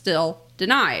investigation was still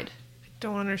denied. I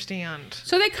don't understand.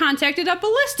 So they contacted a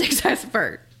ballistics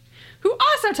expert, who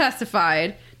also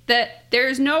testified that there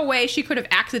is no way she could have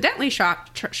accidentally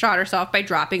shot herself by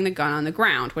dropping the gun on the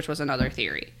ground, which was another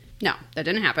theory. No, that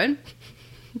didn't happen.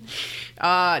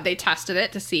 They tested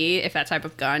it to see if that type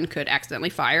of gun could accidentally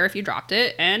fire if you dropped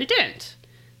it, and it didn't.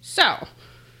 So,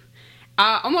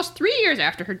 almost 3 years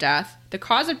after her death, the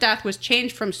cause of death was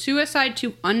changed from suicide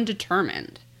to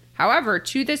undetermined. However,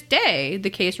 to this day, the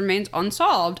case remains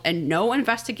unsolved and no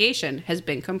investigation has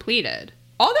been completed.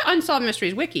 All the Unsolved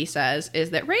Mysteries Wiki says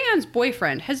is that Rayanne's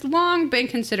boyfriend has long been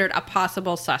considered a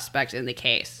possible suspect in the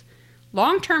case.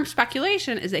 Long-term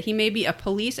speculation is that he may be a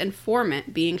police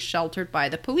informant being sheltered by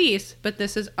the police, but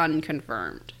this is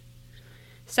unconfirmed.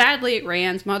 Sadly,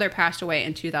 Rayanne's mother passed away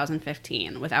in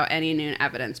 2015 without any new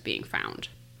evidence being found.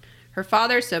 Her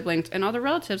father, siblings, and other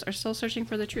relatives are still searching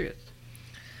for the truth.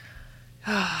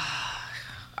 I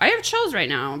have chills right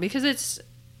now because it's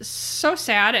so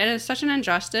sad and it's such an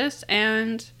injustice,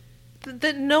 and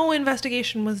that no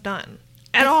investigation was done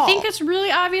at all. I think it's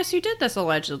really obvious you did this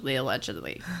allegedly.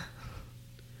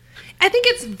 I think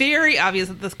it's very obvious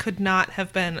that this could not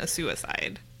have been a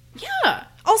suicide. Yeah.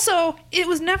 Also, it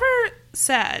was never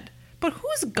said, but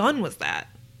whose gun was that?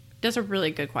 That's a really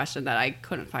good question that I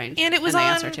couldn't find and it was an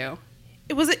answer to.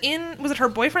 Was it her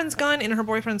boyfriend's gun in her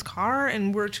boyfriend's car,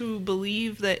 and we're to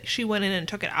believe that she went in and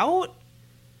took it out?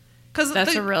 Because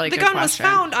the gun was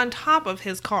found on top of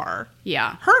his car.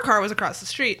 Yeah. Her car was across the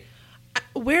street.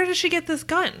 Where did she get this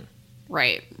gun?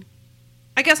 Right.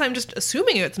 I guess I'm just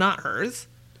assuming it's not hers.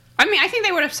 I mean, I think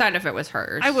they would have said if it was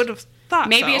hers. I would have thought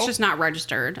Maybe it's just not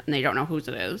registered and they don't know whose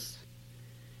it is.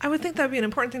 I would think that would be an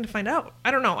important thing to find out.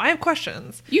 I don't know. I have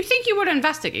questions. You think you would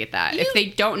investigate that if they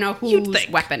don't know whose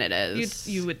weapon it is?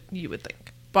 You would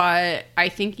think. But I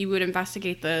think you would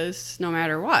investigate this no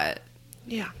matter what.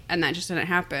 Yeah. And that just didn't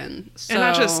happen. So... And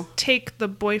not just take the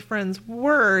boyfriend's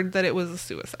word that it was a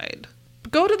suicide.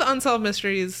 Go to the Unsolved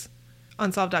Mysteries,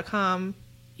 unsolved.com.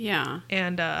 Yeah.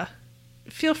 And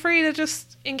feel free to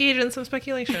just engage in some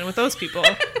speculation with those people.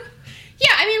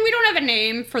 Yeah, I mean, we don't have a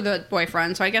name for the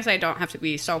boyfriend, so I guess I don't have to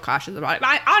be so cautious about it.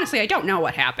 But honestly, I don't know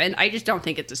what happened. I just don't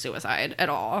think it's a suicide at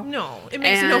all. No, it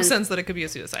makes no sense that it could be a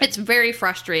suicide. It's very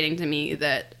frustrating to me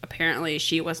that apparently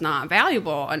she was not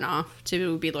valuable enough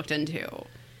to be looked into.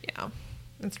 Yeah,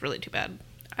 it's really too bad.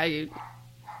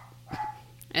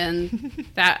 And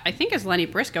that, I think, is Lenny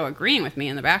Briscoe agreeing with me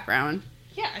in the background.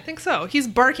 Yeah, I think so. He's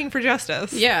barking for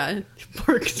justice. Yeah,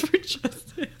 barks for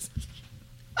justice.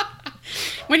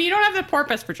 When you don't have the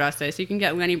porpoise for justice, you can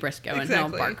get Lenny Briscoe and he'll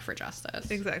bark for justice.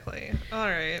 Exactly. All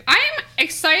right. I'm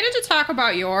excited to talk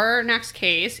about your next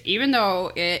case, even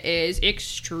though it is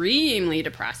extremely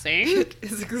depressing. It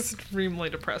is extremely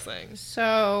depressing.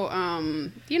 So,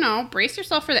 brace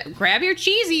yourself for that. Grab your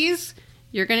cheesies.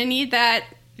 You're going to need that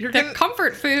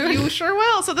comfort food. You sure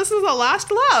will. So this is A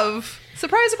Lost Love.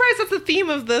 Surprise, surprise, that's the theme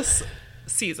of this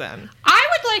season. I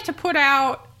would like to put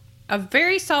out a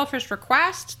very selfish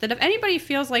request that if anybody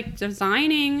feels like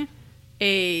designing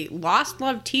a Lost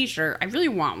Love t-shirt, I really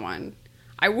want one.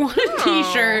 I want a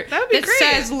t-shirt that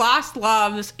says Lost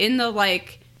Loves in the,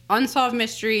 like, Unsolved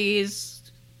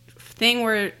Mysteries thing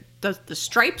where the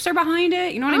stripes are behind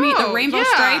it. You know what I mean? The rainbow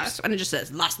stripes. And it just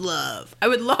says Lost Love. I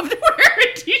would love to wear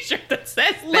a t-shirt that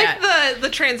says that. Like the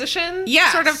transition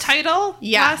sort of title?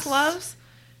 Yes. Lost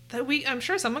Loves? I'm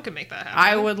sure someone could make that happen.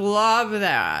 I would love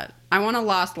that. I want a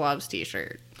Lost Loves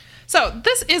t-shirt. So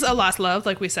this is a Lost Love,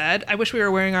 like we said. I wish we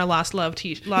were wearing our Lost Loves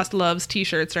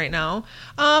t-shirts right now.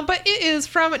 But it is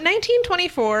from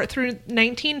 1924 through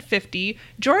 1950.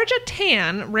 Georgia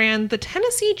Tan ran the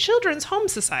Tennessee Children's Home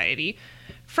Society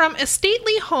from a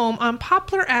stately home on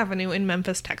Poplar Avenue in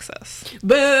Memphis, Texas.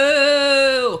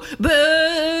 Boo!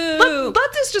 Boo!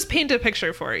 Let's just paint a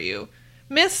picture for you.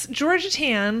 Miss Georgia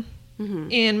Tan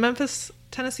in Memphis,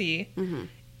 Tennessee,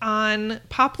 on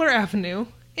Poplar Avenue,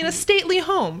 in a stately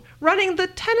home, running the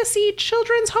Tennessee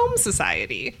Children's Home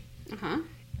Society,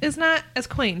 is not as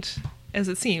quaint as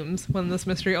it seems when this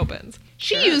mystery opens.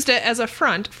 She used it as a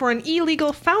front for an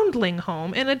illegal foundling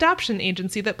home and adoption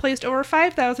agency that placed over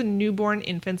 5,000 newborn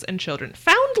infants and children.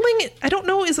 Foundling, I don't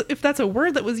know if that's a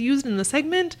word that was used in the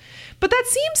segment, but that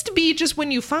seems to be just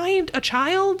when you find a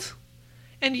child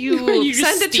and you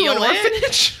send it to an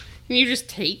orphanage. And you just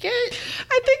take it?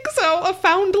 I think so. A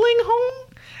foundling home?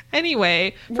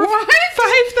 Anyway, for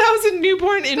 5,000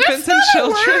 newborn infants and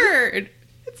children. That's not a word.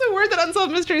 It's a word that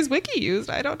Unsolved Mysteries Wiki used.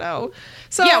 I don't know.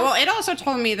 So yeah, well, it also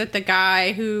told me that the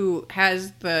guy who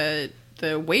has the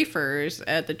wafers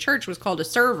at the church was called a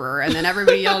server, and then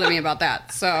everybody yelled at me about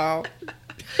that. So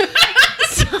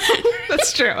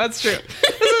that's true. That's true.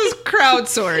 This is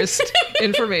crowdsourced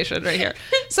information right here.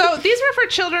 So these were for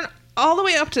children all the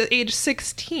way up to age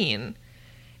 16,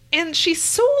 and she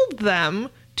sold them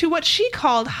to what she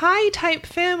called high-type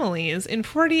families in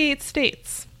 48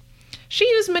 states. She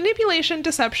used manipulation,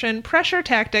 deception, pressure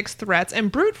tactics, threats,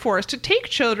 and brute force to take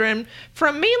children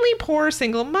from mainly poor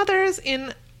single mothers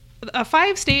in a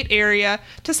 5-state area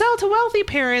to sell to wealthy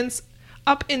parents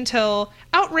up until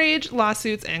outrage,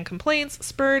 lawsuits, and complaints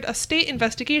spurred a state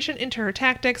investigation into her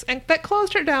tactics and that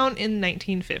closed her down in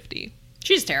 1950.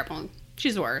 She's terrible.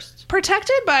 She's the worst.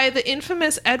 Protected by the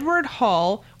infamous Edward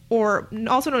Hall, or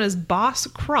also known as Boss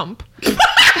Crump.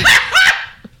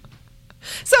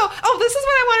 So, this is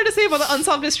what I wanted to say about the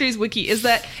Unsolved Mysteries Wiki, is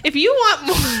that if you want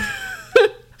more...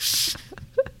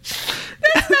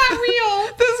 That's not real.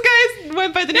 This guy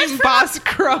went by the name Boss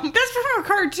Crump. That's from a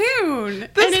cartoon.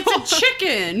 And it's a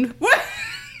chicken. What?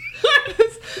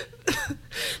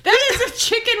 That is a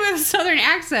chicken with a southern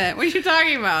accent. What are you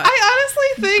talking about?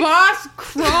 I honestly think... Boss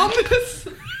Crump?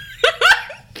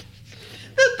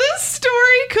 that this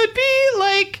story could be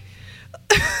like...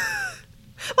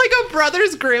 like a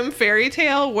Brothers Grimm fairy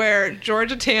tale where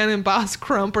Georgia Tan and Boss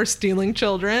Crump are stealing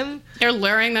children. They're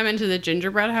luring them into the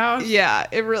gingerbread house. Yeah,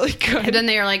 it really could. And then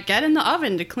they are like, get in the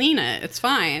oven to clean it. It's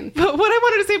fine. But what I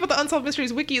wanted to say about the Unsolved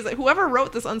Mysteries Wiki is that whoever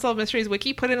wrote this Unsolved Mysteries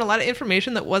Wiki put in a lot of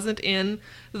information that wasn't in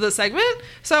the segment.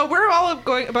 So we're all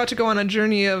about to go on a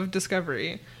journey of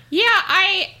discovery. Yeah,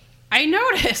 I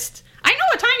noticed. I know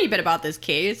a tiny bit about this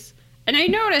case. And I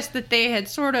noticed that they had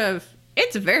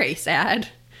it's very sad.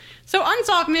 So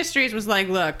Unsolved Mysteries was like,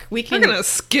 look, we're going to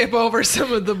skip over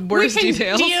some of the worst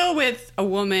details. We can deal with a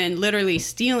woman literally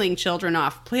stealing children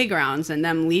off playgrounds and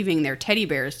them leaving their teddy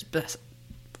bears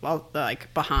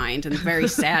behind in very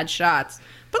sad shots.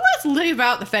 But let's leave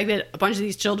out the fact that a bunch of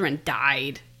these children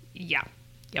died. Yeah.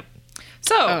 Yep.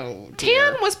 So,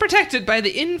 Tan was protected by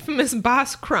the infamous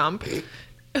Boss Crump,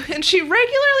 and she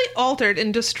regularly altered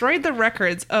and destroyed the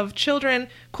records of children,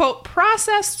 quote,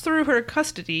 processed through her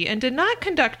custody and did not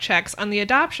conduct checks on the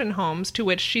adoption homes to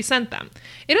which she sent them.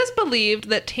 It is believed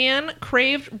that Tan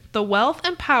craved the wealth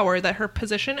and power that her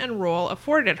position and role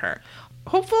afforded her,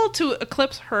 hopeful to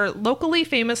eclipse her locally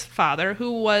famous father,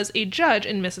 who was a judge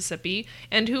in Mississippi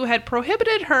and who had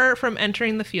prohibited her from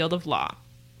entering the field of law.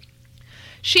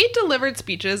 She delivered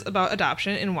speeches about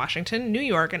adoption in Washington, New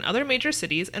York, and other major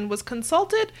cities, and was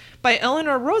consulted by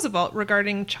Eleanor Roosevelt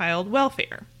regarding child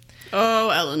welfare. Oh,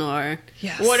 Eleanor.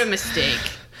 Yes. What a mistake.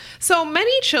 So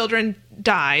many children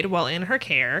died while in her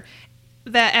care.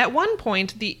 that at one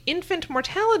point the infant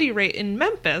mortality rate in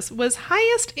Memphis was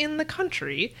highest in the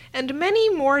country, and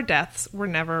many more deaths were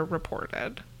never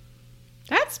reported.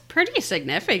 That's pretty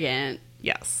significant.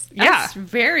 Yes. That's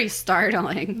very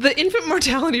startling. The infant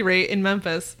mortality rate in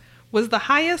Memphis was the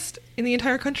highest in the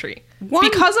entire country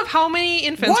because of how many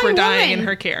infants were dying in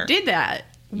her care. Did that.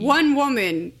 One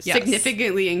woman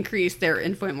significantly increased their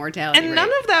infant mortality rate. None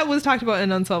of that was talked about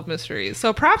in Unsolved Mysteries.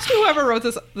 So props to whoever wrote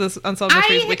this Unsolved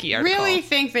Mysteries wiki article. I really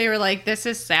think they were like, this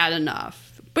is sad enough.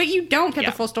 But you don't get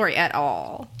the full story at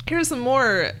all. Here's some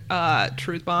more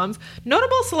truth bombs.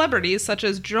 Notable celebrities such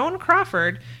as Joan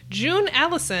Crawford, June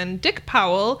Allison, Dick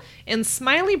Powell, and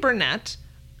Smiley Burnett.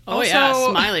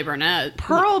 Smiley Burnett.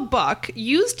 Pearl Buck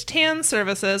used TAN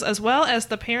services, as well as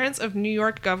the parents of New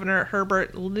York Governor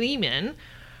Herbert Lehman.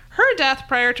 Her death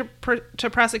prior to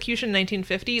prosecution in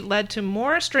 1950 led to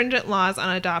more stringent laws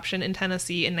on adoption in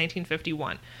Tennessee in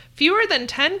 1951. Fewer than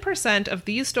 10% of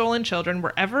these stolen children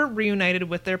were ever reunited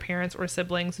with their parents or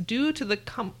siblings due to the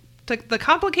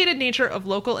complicated nature of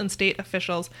local and state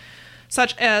officials,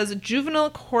 such as juvenile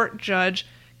court judge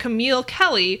Camille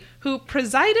Kelly, who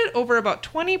presided over about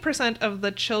 20% of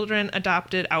the children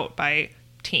adopted out by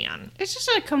TAN. It's just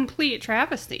a complete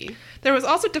travesty. There was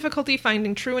also difficulty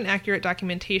finding true and accurate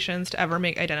documentations to ever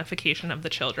make identification of the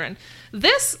children.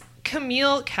 This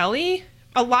Camille Kelly,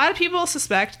 a lot of people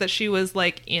suspect that she was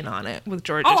like in on it with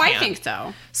Georgia TAN. I think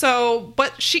so. So,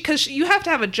 but because you have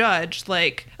to have a judge,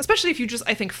 like, especially if you just,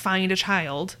 I think, find a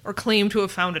child or claim to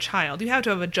have found a child, you have to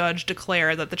have a judge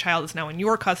declare that the child is now in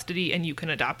your custody and you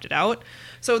can adopt it out.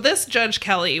 So this Judge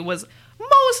Kelly was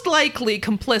most likely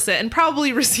complicit and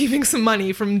probably receiving some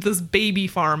money from this baby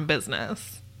farm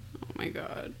business. Oh my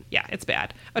God. Yeah, it's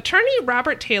bad. Attorney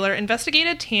Robert Taylor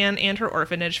investigated TAN and her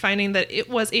orphanage, finding that it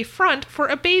was a front for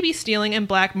a baby stealing and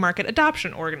black market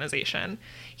adoption organization.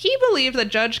 He believed that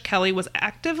Judge Kelly was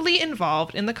actively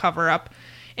involved in the cover-up,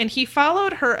 and he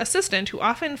followed her assistant, who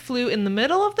often flew in the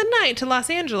middle of the night to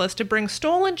Los Angeles to bring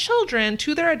stolen children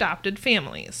to their adopted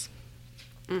families.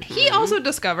 Mm-hmm. He also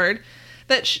discovered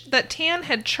that TAN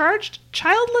had charged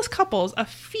childless couples a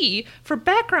fee for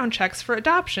background checks for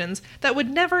adoptions that would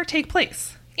never take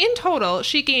place. In total,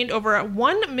 she gained over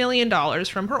 $1 million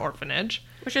from her orphanage.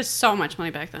 Which is so much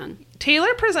money back then.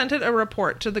 Taylor presented a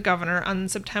report to the governor on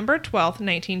September 12th,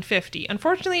 1950.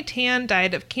 Unfortunately, TAN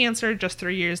died of cancer just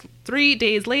 3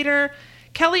 days later.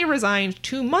 Kelly resigned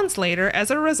 2 months later.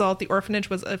 As a result, the orphanage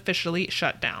was officially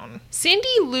shut down. Cindy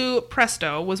Lou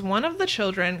Presto was one of the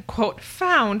children, quote,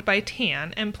 found by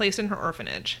TAN and placed in her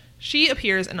orphanage. She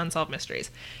appears in Unsolved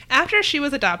Mysteries. After she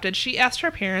was adopted, she asked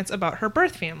her parents about her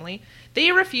birth family.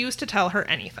 They refused to tell her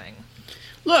anything.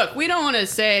 Look, we don't want to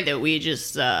say that we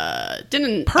just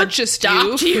didn't purchase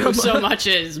you so much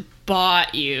as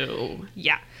bought you.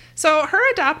 Yeah. So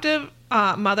her adoptive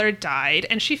mother died,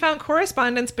 and she found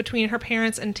correspondence between her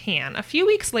parents and TAN. A few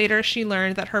weeks later, she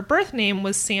learned that her birth name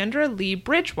was Sandra Lee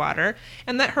Bridgewater,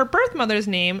 and that her birth mother's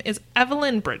name is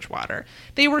Evelyn Bridgewater.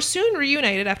 They were soon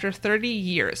reunited after 30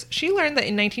 years. She learned that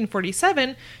in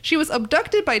 1947, she was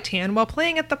abducted by TAN while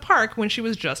playing at the park when she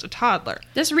was just a toddler.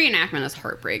 This reenactment is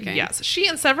heartbreaking. Yes. She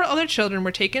and several other children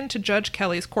were taken to Judge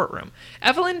Kelly's courtroom.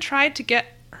 Evelyn tried to get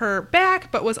her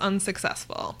back, but was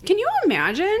unsuccessful. Can you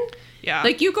imagine? Yeah.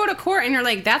 Like, you go to court and you're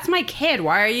like, that's my kid.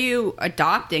 Why are you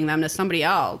adopting them to somebody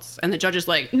else? And the judge is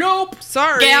like, nope.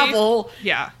 Sorry. Gavel.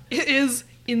 Yeah. It is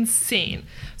insane.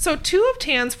 So 2 of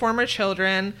TAN's former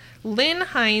children, Lynn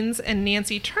Hines and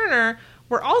Nancy Turner,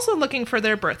 were also looking for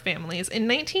their birth families. In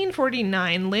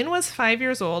 1949, Lynn was 5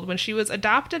 years old when she was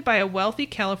adopted by a wealthy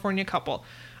California couple.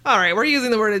 All right, we're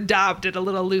using the word adopted a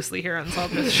little loosely here on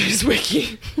Unsolved Mysteries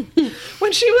Wiki.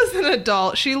 When she was an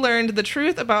adult, she learned the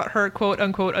truth about her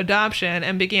quote-unquote adoption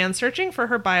and began searching for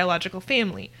her biological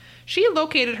family. She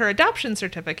located her adoption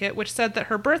certificate, which said that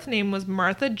her birth name was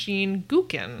Martha Jean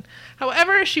Gookin.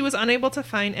 However, she was unable to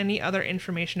find any other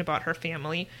information about her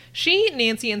family. She,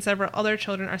 Nancy, and several other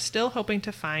children are still hoping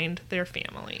to find their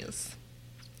families.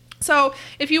 So,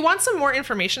 if you want some more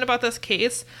information about this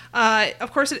case,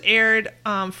 of course it aired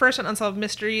first on Unsolved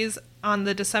Mysteries on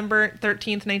the December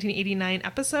 13th, 1989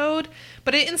 episode,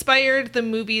 but it inspired the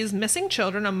movies Missing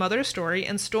Children, A Mother's Story,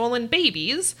 and Stolen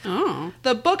Babies. Oh.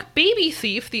 The book Baby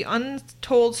Thief, The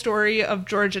Untold Story of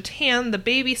Georgia TAN, the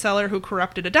Baby Seller Who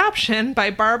Corrupted Adoption, by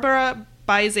Barbara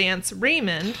Byzance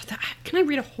Raymond. Can I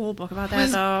read a whole book about that,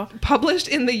 though? Published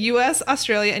in the U.S.,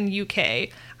 Australia, and UK.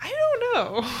 I don't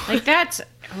know. Like, that's...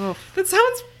 Oh, that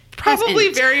sounds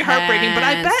probably very heartbreaking, but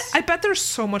I bet there's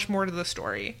so much more to the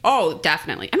story. Oh,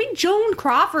 definitely. I mean, Joan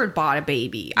Crawford bought a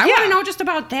baby. I want to know just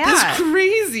about that. That's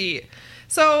crazy.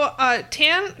 So,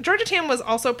 Georgia TAN was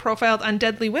also profiled on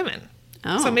Deadly Women.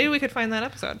 Oh. So maybe we could find that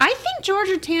episode. I think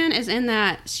Georgia Tan is in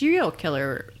that serial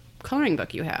killer coloring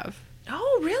book you have.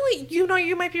 Oh, really? You know,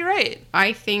 you might be right.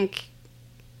 I think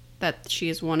that she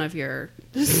is one of your...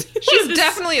 She's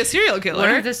definitely a serial killer.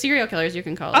 One of the serial killers, you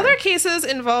can call her. Other cases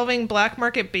involving black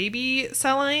market baby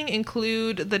selling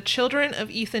include the children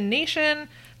of Ethan Nation,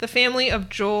 the family of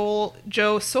Joe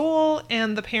Soule,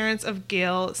 and the parents of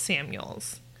Gail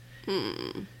Samuels.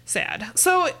 Sad.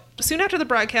 So soon after the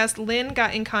broadcast, Lynn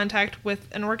got in contact with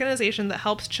an organization that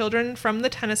helps children from the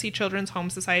Tennessee Children's Home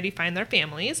Society find their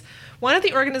families. One of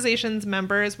the organization's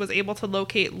members was able to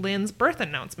locate Lynn's birth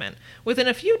announcement. Within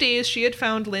a few days, she had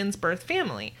found Lynn's birth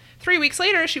family. 3 weeks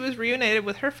later, she was reunited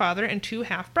with her father and 2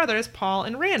 half-brothers, Paul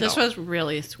and Randall. This was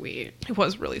really sweet. It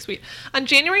was really sweet. On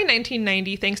January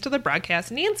 1990, thanks to the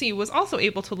broadcast, Nancy was also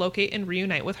able to locate and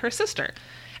reunite with her sister,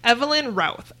 Evelyn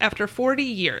Routh, after 40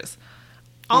 years.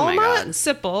 Oh my Alma God.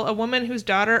 Sipple, a woman whose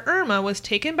daughter Irma was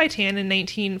taken by Tan in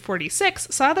 1946,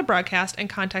 saw the broadcast and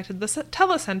contacted the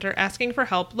telecenter asking for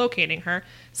help locating her.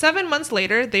 7 months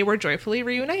later, they were joyfully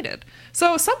reunited.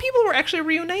 So some people were actually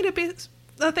reunited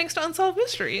thanks to Unsolved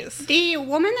Mysteries. The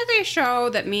woman that they show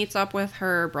that meets up with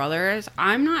her brothers,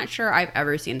 I'm not sure I've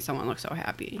ever seen someone look so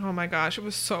happy. Oh my gosh, it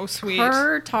was so sweet.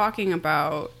 Her talking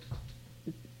about...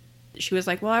 She was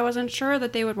like, well, I wasn't sure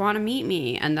that they would want to meet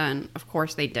me. And then, of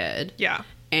course, they did. Yeah.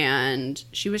 And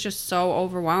she was just so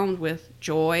overwhelmed with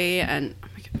joy and... Oh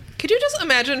my God. Could you just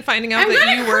imagine finding out I'm that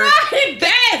gonna you were cry in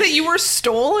bed! that you were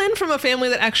stolen from a family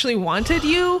that actually wanted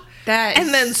you, That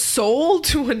and then sold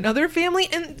to another family,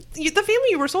 and the family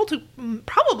you were sold to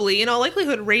probably, in all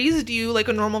likelihood, raised you like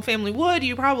a normal family would.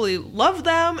 You probably loved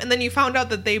them, and then you found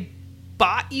out that they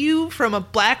bought you from a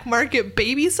black market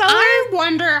baby seller. I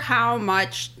wonder how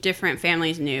much different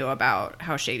families knew about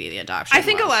how shady the adoption I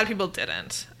think was. a lot of people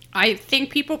didn't. I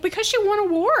think people, because she won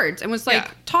awards and was like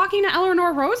Yeah. talking to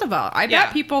Eleanor Roosevelt. I Yeah.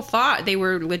 bet people thought they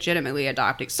were legitimately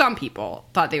adopting. Some people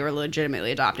thought they were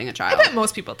legitimately adopting a child. I bet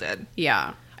most people did.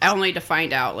 Yeah. Only to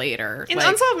find out later. In like,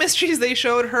 Unsolved Mysteries, they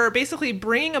showed her basically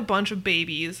bringing a bunch of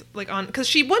babies, like on, because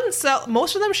she wouldn't sell,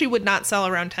 most of them she would not sell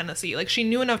around Tennessee. Like, she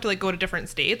knew enough to, like, go to different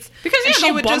states. because and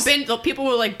she would bump in, people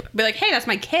would like be like, hey, that's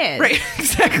my kid. Right,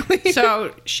 exactly.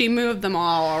 So she moved them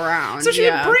all around. So she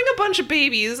yeah. would bring a bunch of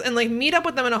babies and, like, meet up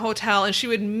with them in a hotel, and she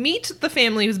would meet the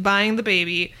family who's buying the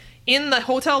baby in the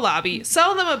hotel lobby,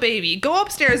 sell them a baby, go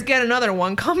upstairs, get another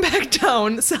one, come back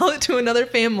down, sell it to another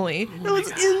family. It was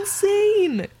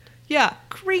insane. Yeah,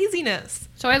 craziness.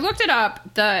 So I looked it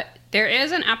up. There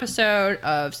is an episode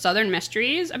of Southern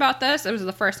Mysteries about this. It was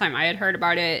the first time I had heard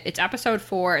about it. It's episode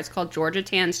 4. It's called Georgia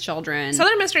Tan's Children.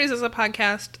 Southern Mysteries is a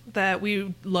podcast that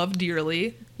we love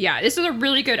dearly. Yeah, this is a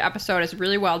really good episode. It's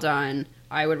really well done.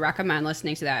 I would recommend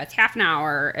listening to that. It's half an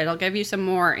hour. It'll give you some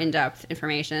more in-depth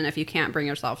information if you can't bring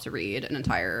yourself to read an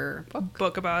entire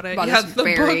book. About it. About Yeah, this the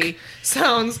very- book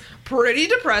sounds pretty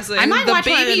depressing. I might the watch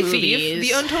one of Baby the Thief, movies.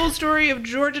 the untold story of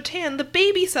Georgia Tan, the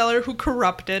baby seller who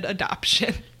corrupted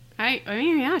adoption. I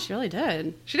mean, yeah, she really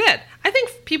did. She did. I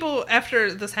think people,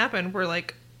 after this happened, were,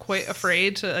 like, quite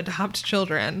afraid to adopt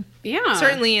children. Yeah.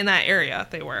 Certainly in that area,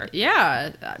 they were.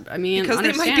 Yeah. I mean, Because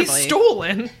they might be understandably.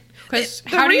 stolen. 'Cause The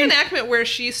how do you- reenactment where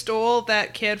she stole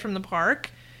that kid from the park,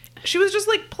 she was just,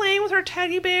 like, playing with her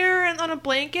teddy bear and on a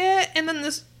blanket, and then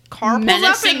this car pulls up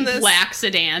menacing in this... black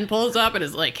sedan pulls up and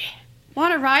is like,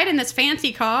 want to ride in this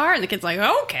fancy car? And the kid's like,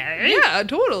 okay. Yeah,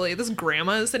 totally. This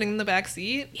grandma is sitting in the back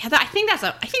seat. Yeah, I think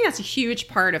that's a huge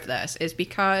part of this is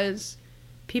because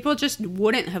people just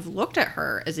wouldn't have looked at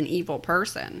her as an evil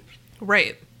person.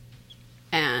 Right.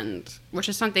 And which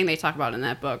is something they talk about in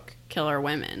that book, Killer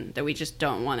Women, that we just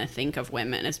don't want to think of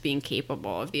women as being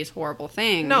capable of these horrible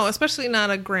things. No, especially not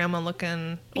a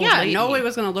grandma-looking old yeah, lady. nobody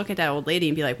was going to look at that old lady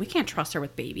and be like, we can't trust her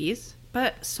with babies.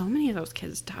 But so many of those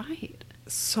kids died.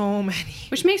 So many.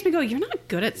 Which makes me go, you're not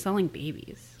good at selling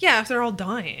babies. Yeah, if they're all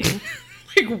dying.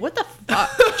 Like, what the fuck,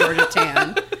 Georgia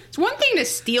Tan? It's one thing to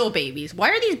steal babies. Why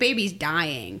are these babies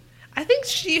dying? I think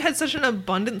she had such an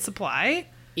abundant supply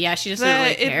Yeah, she just didn't that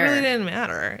really it care. really didn't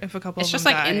matter if a couple It's of just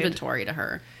them like died. inventory to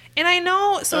her. And I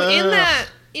know, so Ugh.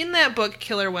 in that book,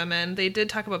 Killer Women, they did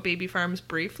talk about baby farms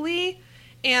briefly.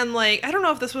 And, like, I don't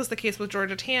know if this was the case with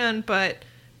Georgia Tan, but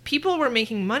people were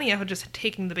making money off of just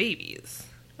taking the babies.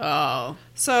 Oh.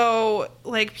 So,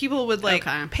 like, people would, like,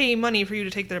 Okay. pay money for you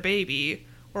to take their baby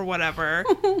or whatever.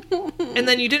 And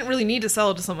then you didn't really need to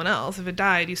sell it to someone else. If it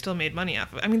died, you still made money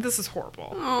off of it. I mean, this is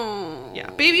horrible. Oh. Yeah,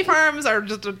 baby farms are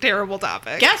just a terrible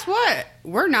topic. Guess what?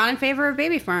 We're not in favor of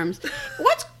baby farms.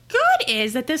 What's good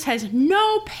is that this has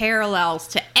no parallels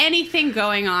to anything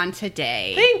going on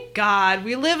today. Thank God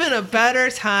we live in a better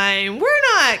time. We're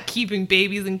not keeping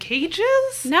babies in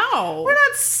cages. No. We're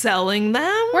not selling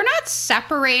them. We're not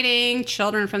separating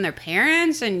children from their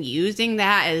parents and using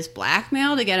that as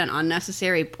blackmail to get an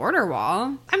unnecessary border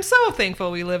wall. I'm so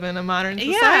thankful we live in a modern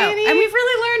society. Yeah, and we've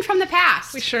really learned from the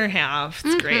past. We sure have.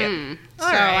 It's great. So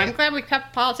I'm glad we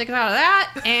kept politics out of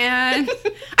that. And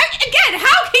again,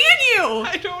 how can you?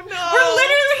 I don't know. We're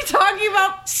literally talking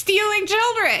about stealing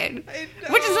children, I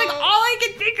know. which is like all I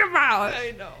can think about.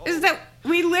 I know. Is that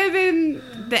we live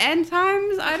in the end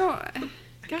times? I don't.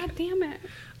 God damn it.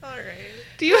 All right.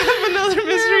 Do you have another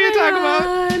mystery to talk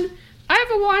about? I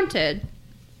have a wanted.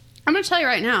 I'm going to tell you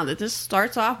right now that this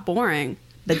starts off boring,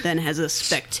 but then has a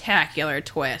spectacular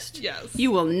twist. Yes.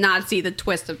 You will not see the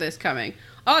twist of this coming.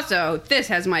 Also, this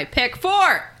has my pick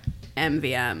for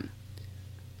MVM.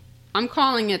 I'm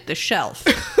calling it the Shelf.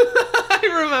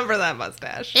 I remember that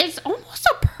mustache. It's almost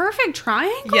a perfect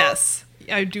triangle. Yes.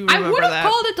 I do remember that. I would have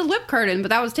called it the Lip Curtain, but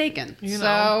that was taken. You know.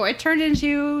 So it turned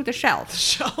into the Shelf.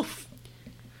 Shelf.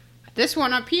 This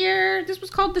one up here, this was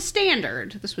called the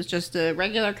Standard. This was just a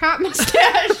regular cop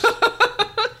mustache.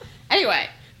 Anyway,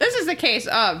 this is the case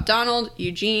of Donald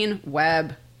Eugene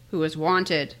Webb, who was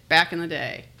wanted back in the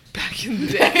day. Back in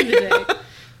the day.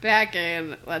 Back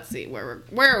in, let's see, where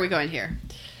are we going here?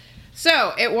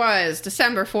 So, it was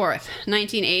December 4th,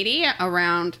 1980,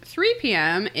 around 3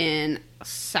 p.m. in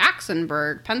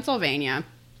Saxonburg, Pennsylvania.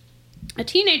 A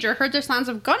teenager heard the sounds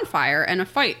of gunfire and a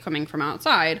fight coming from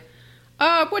outside,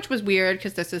 which was weird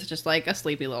because this is just like a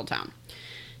sleepy little town.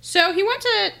 So, he went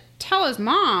to tell his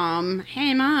mom,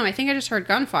 "Hey, Mom, I think I just heard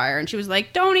gunfire." And she was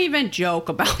like, "Don't even joke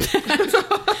about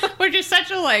that." Which is such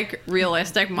a, like,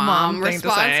 realistic mom thing to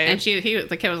response. say. And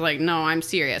the kid was like, "No, I'm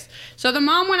serious." So the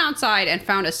mom went outside and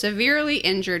found a severely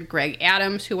injured Greg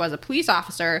Adams, who was a police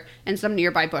officer, in some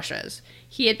nearby bushes.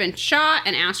 He had been shot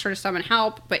and asked her to summon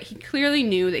help, but he clearly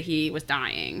knew that he was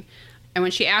dying. And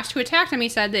when she asked who attacked him, he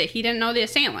said that he didn't know the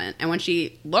assailant. And when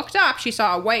she looked up, she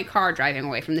saw a white car driving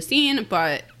away from the scene,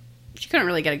 but she couldn't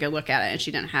really get a good look at it, and she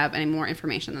didn't have any more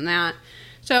information than that.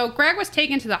 So Greg was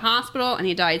taken to the hospital, and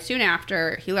he died soon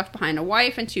after. He left behind a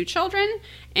wife and 2 children,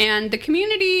 and the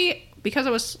community, because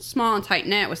it was small and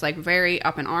tight-knit, was like very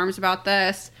up in arms about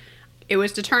this. It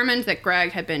was determined that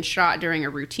Greg had been shot during a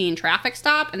routine traffic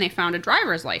stop, and they found a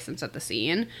driver's license at the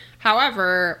scene.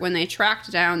 However, when they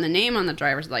tracked down the name on the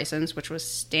driver's license, which was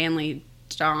Stanley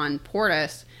John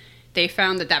Portis, they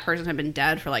found that that person had been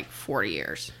dead for like 40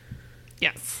 years.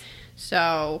 Yes.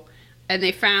 So, and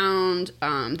they found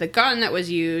the gun that was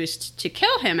used to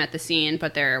kill him at the scene,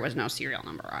 but there was no serial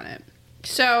number on it.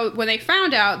 So, when they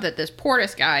found out that this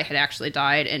Portis guy had actually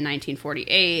died in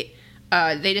 1948,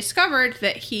 they discovered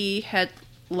that he had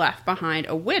left behind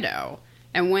a widow.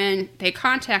 And when they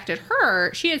contacted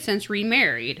her, she had since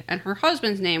remarried, and her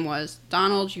husband's name was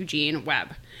Donald Eugene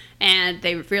Webb. And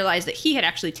they realized that he had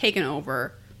actually taken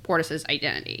over Portis's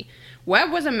identity.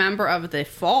 Webb was a member of the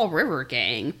Fall River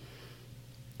Gang,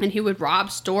 and he would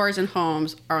rob stores and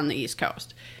homes on the East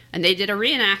Coast. And they did a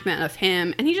reenactment of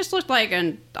him, and he just looked like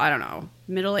an, I don't know,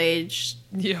 middle-aged,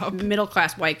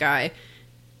 middle-class white guy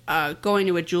going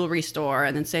to a jewelry store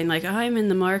and then saying, like, "I'm in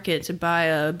the market to buy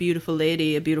a beautiful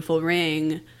lady, a beautiful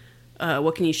ring.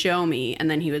 What can you show me?" And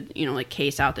then he would, like,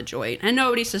 case out the joint. And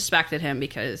nobody suspected him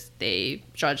because they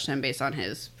judged him based on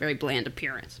his very bland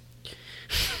appearance.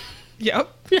 Yep.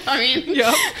 I mean,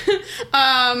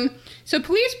 Yep. So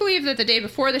police believe that the day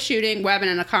before the shooting, Webb and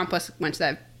an accomplice went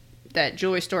to that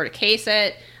jewelry store to case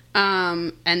it.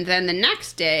 And then the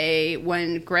next day,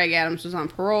 when Greg Adams was on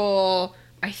parole,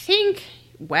 I think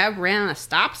Webb ran a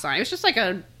stop sign. It was just like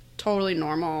a totally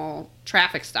normal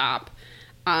traffic stop.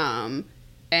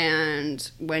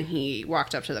 And when he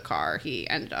walked up to the car, he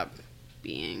ended up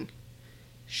being...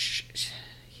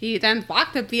 He then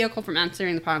blocked the vehicle from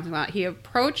entering the parking lot. He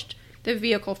approached the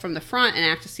vehicle from the front and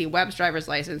asked to see Webb's driver's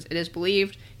license. It is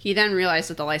believed he then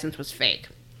realized that the license was fake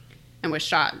and was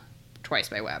shot twice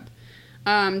by Webb.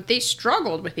 They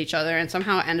struggled with each other and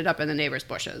somehow ended up in the neighbor's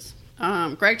bushes.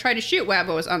 Greg tried to shoot Webb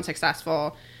but was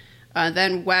unsuccessful.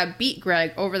 Then Webb beat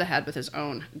Greg over the head with his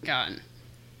own gun.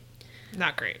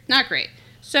 Not great. Not great.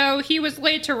 So he was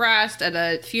laid to rest at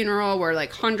a funeral where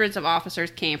like hundreds of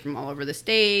officers came from all over the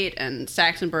state, and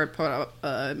Saxonburg put up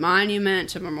a monument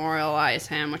to memorialize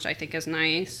him, which I think is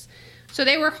nice. So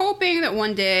they were hoping that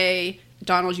one day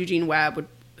Donald Eugene Webb,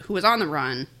 who was on the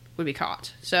run, would be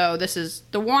caught. So this is,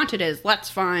 the wanted is,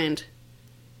 let's find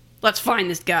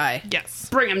this guy. Yes.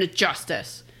 Bring him to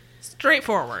justice.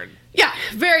 Straightforward. Yeah,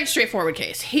 very straightforward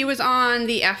case. He was on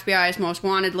the FBI's most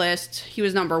wanted list. He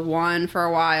was number 1 for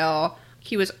a while.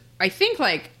 He was, I think,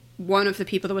 like, one of the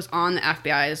people that was on the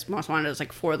FBI's most wanted list,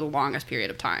 like, for the longest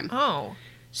period of time. Oh.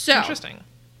 So, Interesting.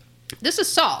 this is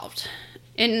solved.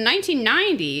 In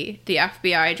 1990, the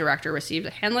FBI director received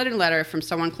a handwritten letter from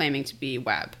someone claiming to be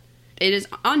Webb. It is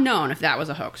unknown if that was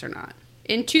a hoax or not.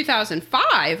 In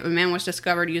 2005, a man was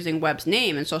discovered using Webb's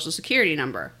name and social security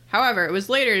number. However, it was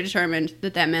later determined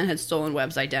that that man had stolen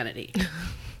Webb's identity.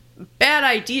 Bad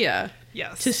idea.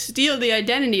 Yes. To steal the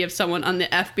identity of someone on the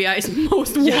FBI's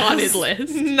most wanted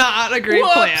list. Not a great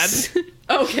Whoops. Plan.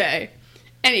 Okay.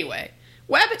 Anyway,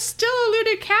 Webb still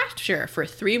eluded capture for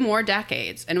 3 more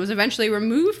decades and was eventually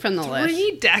removed from the list.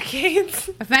 3 decades?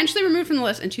 Eventually removed from the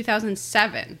list in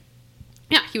 2007.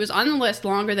 Yeah, he was on the list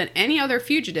longer than any other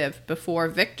fugitive before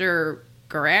Victor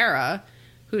Guerrera,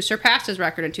 who surpassed his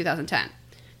record in 2010.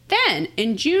 Then,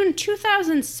 in June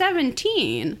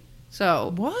 2017,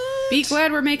 so what? Be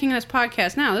glad we're making this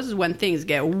podcast now. This is when things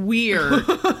get weird.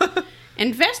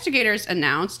 Investigators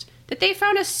announced that they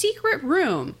found a secret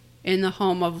room in the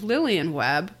home of Lillian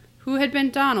Webb, who had been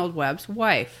Donald Webb's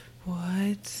wife.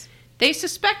 What? They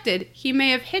suspected he may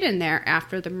have hidden there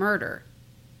after the murder.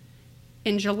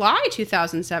 In July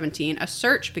 2017, a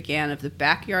search began of the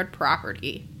backyard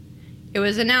property. It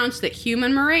was announced that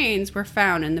human remains were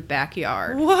found in the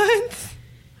backyard. What?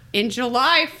 In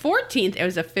July 14th, it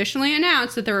was officially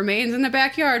announced that the remains in the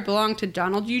backyard belonged to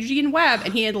Donald Eugene Webb,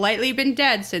 and he had likely been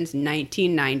dead since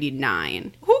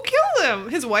 1999. Who killed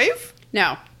him? His wife?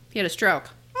 No, he had a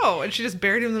stroke. Oh, and she just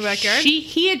buried him in the backyard?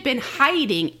 He had been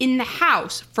hiding in the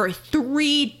house for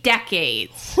 3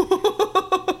 decades.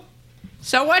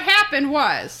 So what happened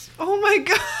was... Oh my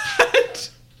god!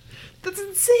 That's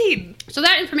insane! So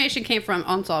that information came from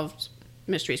Unsolved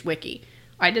Mysteries Wiki.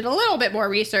 I did a little bit more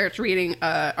research reading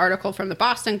an article from the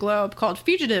Boston Globe called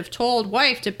Fugitive Told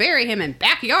Wife to Bury Him in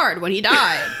Backyard When He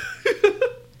Died.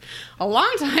 A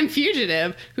longtime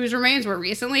fugitive, whose remains were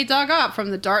recently dug up from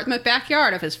the Dartmouth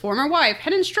backyard of his former wife,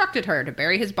 had instructed her to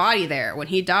bury his body there when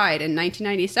he died in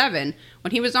 1997,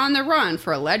 when he was on the run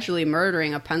for allegedly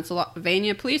murdering a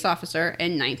Pennsylvania police officer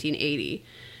in 1980.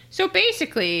 So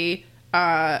basically,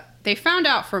 they found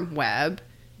out from Webb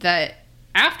that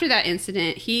after that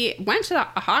incident, he went to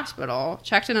a hospital,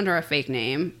 checked in under a fake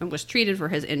name, and was treated for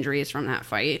his injuries from that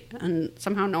fight, and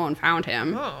somehow no one found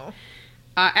him. Oh.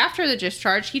 After the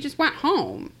discharge, he just went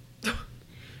home.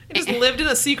 He just lived in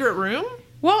a secret room?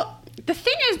 Well, the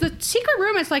thing is, the secret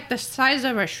room is like the size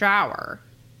of a shower.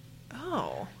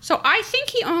 Oh. So I think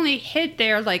he only hid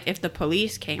there, like, if the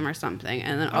police came or something,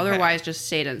 and then otherwise just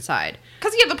stayed inside.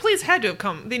 Because, yeah, the police had to have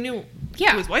come. They knew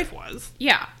who his wife was.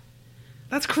 Yeah.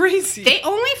 That's crazy. They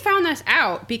only found this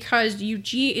out because or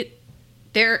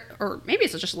maybe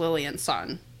it's just Lillian's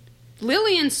son.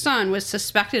 Lillian's son was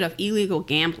suspected of illegal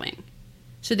gambling.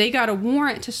 So they got a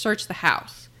warrant to search the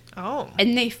house. Oh.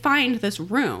 And they find this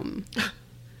room.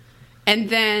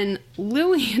 And then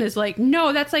Lillian is like,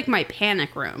 no, that's like my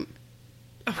panic room.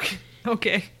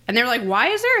 Okay. And they're like, why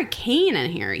is there a cane in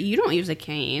here? You don't use a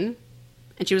cane.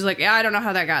 And she was like, yeah, I don't know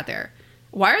how that got there.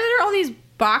 Why are there all these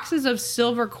boxes of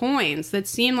silver coins that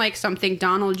seem like something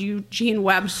Donald Eugene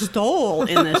Webb stole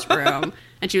in this room?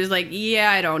 And she was like, yeah,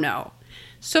 I don't know.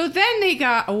 So then they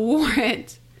got a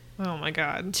warrant. Oh my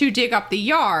god. To dig up the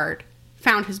yard,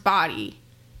 found his body,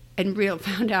 and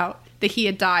found out that he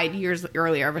had died years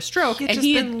earlier of a stroke. He had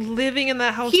been living in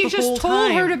that house the whole time. He just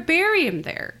told her to bury him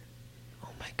there. Oh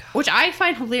my god. Which I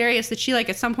find hilarious that she, like,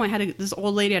 at some point this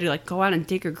old lady had to, like, go out and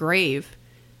dig her grave.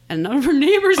 And none of her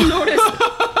neighbors noticed.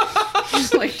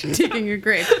 She's, like, digging her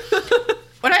grave.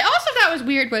 What I also thought was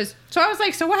weird was, so I was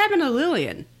like, so what happened to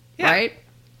Lillian? Yeah. Right?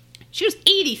 She was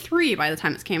 83 by the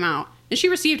time this came out. And she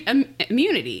received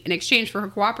immunity in exchange for her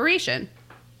cooperation.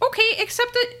 Okay,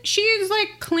 except that she's,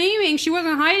 like, claiming she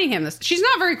wasn't hiding him. She's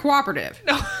not very cooperative.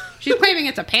 No. She's claiming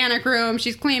it's a panic room.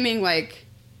 She's claiming, like,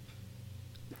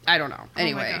 I don't know.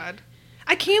 Anyway. Oh, my God.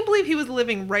 I can't believe he was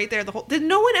living right there the whole... Did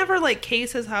no one ever, like,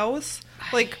 case his house?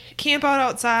 Like, camp out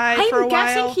outside for a while?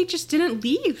 I'm guessing he just didn't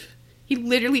leave. He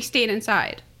literally stayed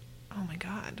inside. Oh, my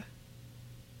God.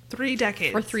 3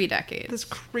 decades. For 3 decades. This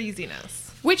craziness.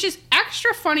 Which is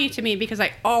extra funny to me because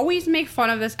I always make fun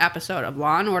of this episode of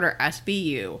Law & Order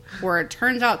SVU, where it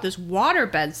turns out this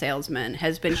waterbed salesman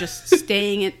has been just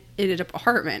staying in an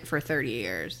apartment for 30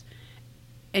 years.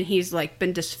 And he's, like,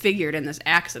 been disfigured in this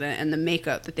accident, and the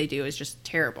makeup that they do is just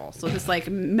terrible. So this, like,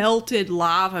 melted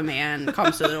lava man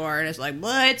comes to the door and is like,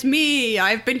 well, it's me.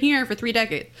 I've been here for 3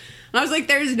 decades. And I was like,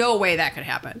 there's no way that could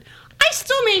happen. I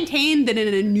still maintain that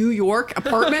in a New York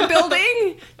apartment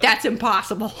building, that's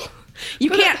impossible. You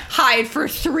can't hide for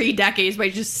 3 decades by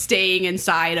just staying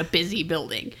inside a busy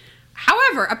building.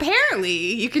 However, apparently,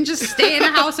 you can just stay in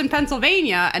a house in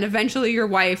Pennsylvania, and eventually your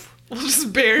wife will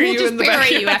just bury you in the backyard. Will just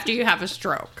bury you after you have a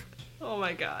stroke. Oh,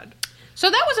 my God. So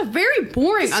that was a very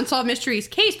boring Unsolved Mysteries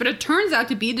case, but it turns out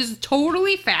to be this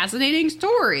totally fascinating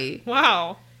story.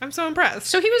 Wow. I'm so impressed.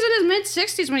 So he was in his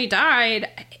mid-60s when he died.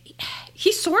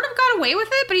 He sort of got away with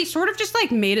it, but he sort of just,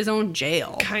 like, made his own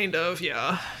jail. Kind of,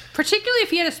 yeah. Particularly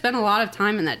if he had to spend a lot of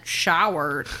time in that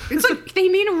shower. It's like they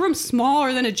made a room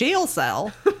smaller than a jail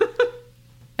cell.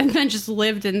 And then just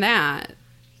lived in that.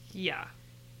 Yeah.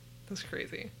 That's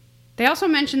crazy. They also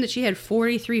mentioned that she had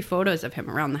 43 photos of him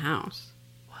around the house.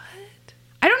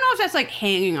 I don't know if that's, like,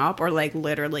 hanging up or, like,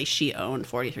 literally she owned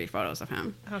 43 photos of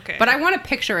him. Okay. But I want to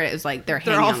picture it as, like, they're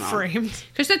hanging all them. framed.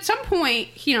 Because at some point,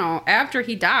 you know, after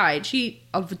he died, she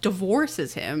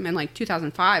divorces him in, like,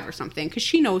 2005 or something because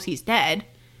she knows he's dead.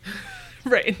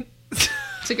 Right.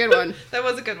 It's a good one. That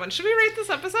was a good one. Should we rate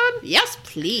this episode? Yes,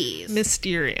 please.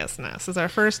 Mysteriousness is our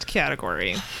first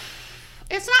category.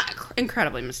 It's not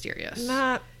incredibly mysterious.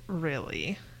 Not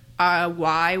really.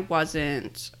 Why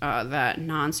wasn't that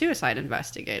non-suicide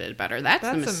investigated better? That's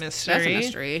a mystery. That's a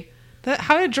mystery.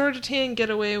 How did Georgia Tang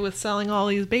get away with selling all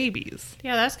these babies?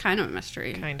 Yeah, that's kind of a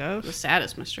mystery. Kind of. The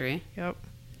saddest mystery. Yep.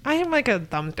 I am like a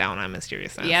thumbs down on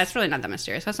mysteriousness. Yeah, it's really not that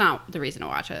mysterious. That's not the reason to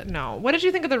watch it. No. What did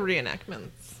you think of the reenactments?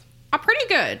 Pretty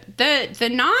good. The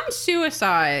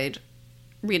non-suicide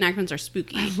reenactments are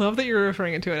spooky. I love that you're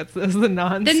referring to it as the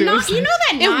non-suicide. You know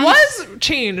that it was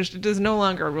changed. It is no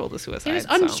longer ruled a suicide. It was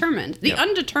undetermined. The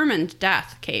undetermined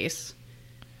death case.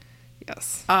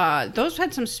 Yes. Those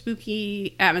had some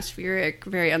spooky, atmospheric,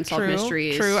 very unsolved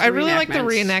mysteries. True. I really like the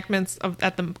reenactments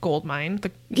at the gold mine.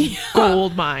 The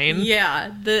gold mine.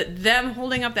 Yeah. Them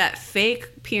holding up that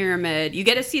fake pyramid. You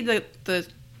get to see the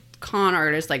con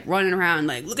artist like running around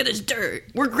like, look at this dirt,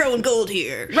 we're growing gold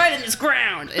here right in this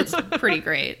ground. It's pretty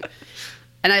great.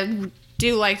 And I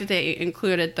do like that they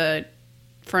included the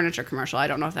furniture commercial. I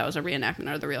don't know if that was a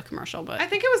reenactment or the real commercial, but I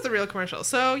think it was the real commercial.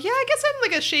 So yeah, I guess I'm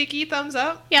like a shaky thumbs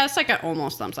up. Yeah, it's like an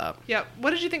almost thumbs up. Yep.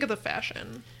 What did you think of the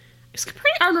fashion? It's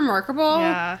pretty unremarkable.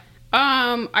 Yeah.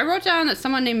 I wrote down that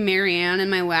someone named Marianne in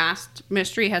my last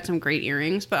mystery had some great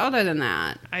earrings, but other than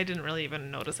that, I didn't really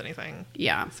even notice anything.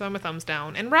 Yeah. So I'm a thumbs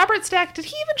down. And Robert Stack, did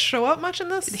he even show up much in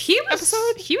this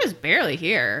episode? He was barely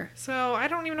here. So I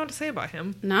don't even know what to say about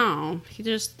him. No,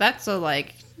 that's a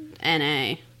like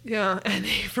NA. Yeah,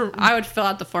 NA for. I would fill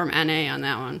out the form NA on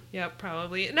that one. Yep,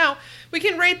 probably. Now we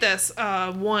can rate this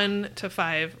 1 to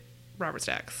 5 Robert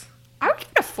Stacks. I would give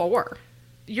it a 4.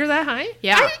 You're that high?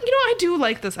 Yeah. I do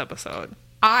like this episode.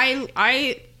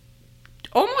 I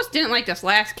almost didn't like this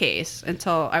last case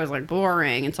until I was like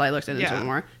boring until I looked into it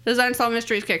more. Does Unsolved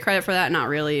Mysteries get credit for that? Not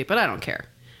really, but I don't care.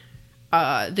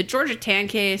 The Georgia Tang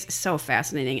case is so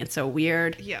fascinating and so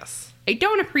weird. Yes. I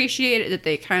don't appreciate it that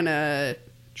they kind of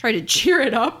try to cheer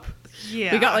it up.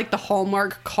 Yeah. We got like the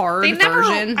Hallmark card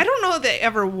version. I don't know if they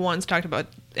ever once talked about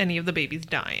any of the babies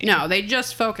dying. No, they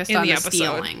just focused on the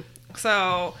stealing.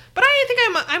 So, but I think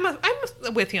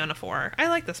I'm with you on a 4. I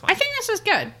like this one. I think this is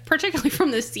good, particularly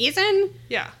from this season.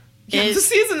 Yeah. The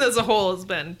season as a whole has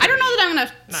been. I don't know that I'm going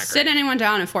to sit anyone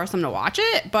down and force them to watch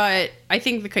it, but I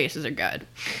think the cases are good.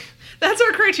 That's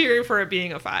our criteria for it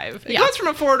being a 5. It goes from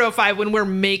a 4 to a 5 when we're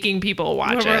making people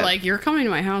watch it. We're like, you're coming to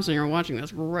my house and you're watching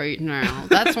this right now.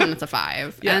 That's when it's a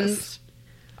 5. Yes. And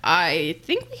I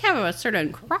think we have a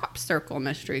certain crop circle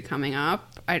mystery coming up.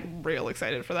 I'm real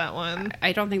excited for that one.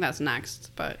 I don't think that's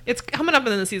next, but it's coming up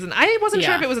in the season. I wasn't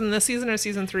sure if it was in this season or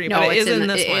season 3, no, but it is in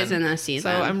this one. It is in this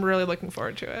season. So I'm really looking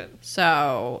forward to it.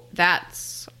 So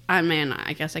that's, I mean,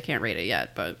 I guess I can't rate it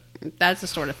yet, but that's the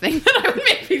sort of thing that I would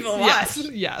make people watch.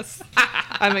 Yes.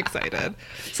 I'm excited.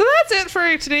 So that's it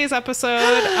for today's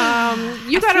episode.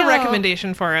 You got a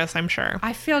recommendation for us, I'm sure.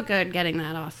 I feel good getting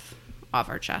that off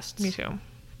our chests. Me too.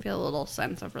 Feel a little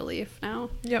sense of relief now.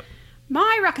 Yep.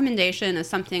 My recommendation is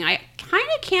something I kind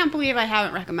of can't believe I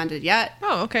haven't recommended yet.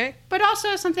 Oh, okay. But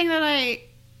also something that I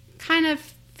kind of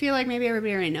feel like maybe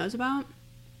everybody already knows about.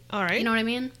 All right. You know what I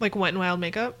mean? Like Wet n Wild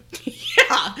makeup?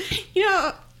 Yeah. You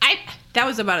know, that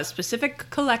was about a specific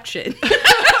collection.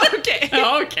 Okay.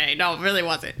 Okay. No, it really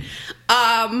wasn't.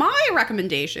 My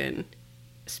recommendation,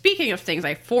 speaking of things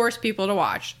I force people to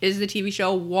watch, is the TV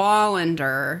show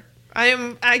Wallander.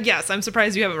 I'm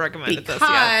surprised you haven't recommended this yet.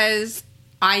 Because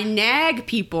I nag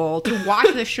people to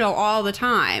watch this show all the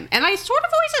time. And I sort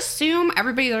of always assume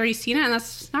everybody's already seen it, and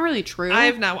that's not really true. I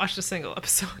have not watched a single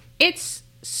episode. It's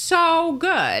so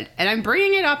good. And I'm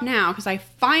bringing it up now because I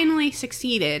finally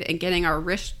succeeded in getting our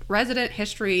resident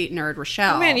history nerd,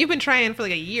 Rochelle. Oh, man, you've been trying for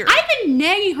like a year. I've been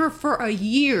nagging her for a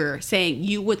year saying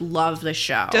you would love the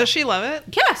show. Does she love it?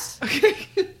 Yes. Okay.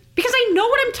 Because I know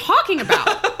what I'm talking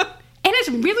about. And it's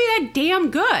really that damn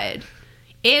good.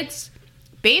 It's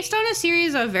based on a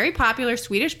series of very popular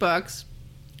Swedish books,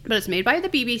 but it's made by the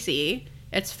BBC.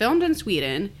 It's filmed in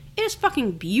Sweden. It is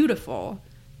fucking beautiful.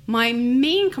 My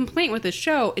main complaint with this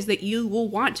show is that you will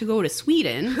want to go to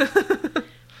Sweden.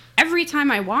 Every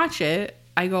time I watch it,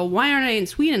 I go, why aren't I in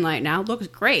Sweden right now? It looks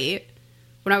great.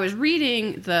 When I was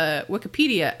reading the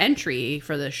Wikipedia entry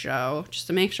for this show, just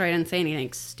to make sure I didn't say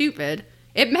anything stupid,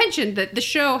 it mentioned that the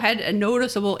show had a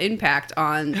noticeable impact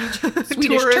on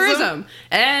Swedish tourism.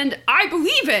 And I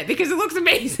believe it because it looks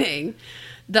amazing.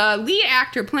 The lead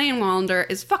actor playing Wallander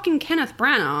is fucking Kenneth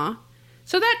Branagh.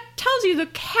 So that tells you the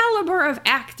caliber of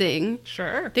acting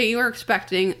that you're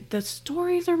expecting. The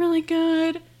stories are really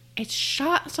good. It's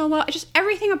shot so well. Just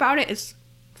everything about it is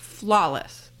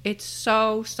flawless. It's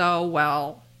so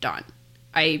well done.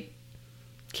 I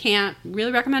can't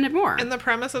really recommend it more. And the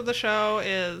premise of the show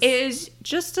is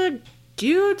just a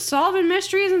dude solving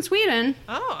mysteries in Sweden.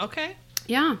 Oh, okay.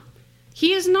 Yeah.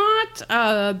 He is not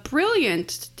a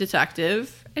brilliant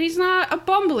detective, and he's not a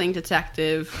bumbling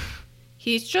detective.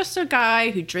 He's just a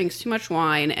guy who drinks too much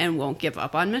wine and won't give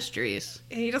up on mysteries.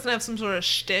 And he doesn't have some sort of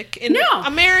shtick. In no.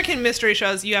 American mystery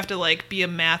shows, you have to, like, be a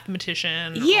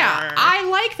mathematician. Yeah, I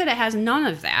like that it has none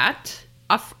of that.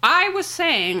 I was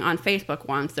saying on Facebook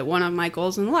once that one of my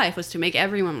goals in life was to make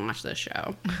everyone watch this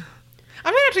show.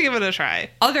 I'm going to have to give it a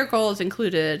try. Other goals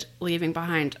included leaving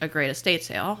behind a great estate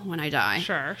sale when I die.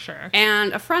 Sure.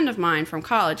 And a friend of mine from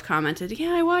college commented,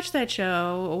 yeah, I watched that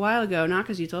show a while ago, not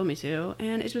because you told me to,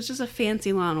 and it was just a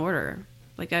fancy Law & Order.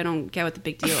 Like, I don't get what the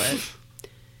big deal is.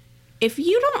 If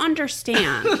you don't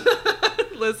understand...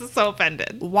 Liz is so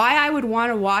offended. Why I would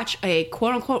want to watch a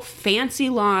quote-unquote fancy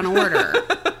Law & Order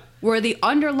where the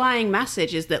underlying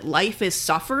message is that life is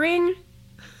suffering...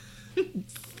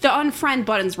 The unfriend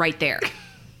button's right there.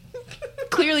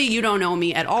 Clearly, you don't know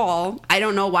me at all. I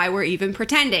don't know why we're even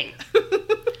pretending.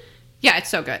 Yeah, it's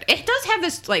so good. It does have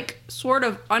this, like, sort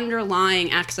of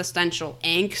underlying existential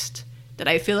angst that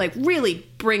I feel like really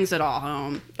brings it all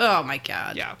home. Oh, my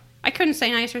God. Yeah. I couldn't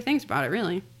say nicer things about it,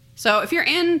 really. So if you're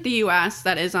in the U.S.,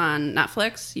 that is on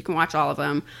Netflix. You can watch all of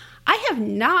them. I have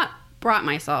not brought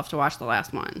myself to watch the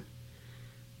last one.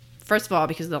 First of all,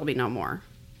 because there'll be no more.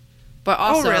 But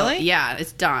also, really? Yeah,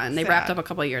 it's done. They Sad. wrapped up a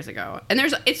couple of years ago. And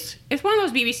it's one of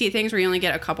those BBC things where you only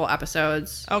get a couple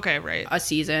episodes a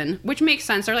season, which makes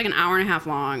sense. They're like an hour and a half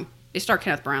long. They start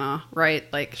Kenneth Branagh,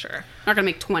 right? Like, sure. Not going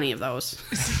to make 20 of those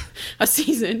a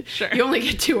season. Sure. You only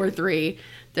get 2 or 3.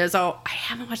 I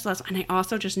haven't watched the last one, and I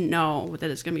also just know that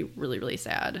it's going to be really, really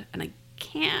sad. And I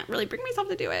can't really bring myself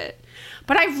to do it.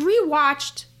 But I've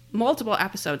rewatched multiple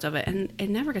episodes of it, and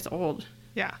it never gets old.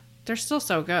 Yeah. They're still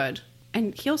so good.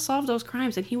 And he'll solve those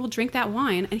crimes, and he will drink that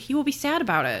wine, and he will be sad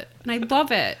about it. And I love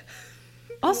it.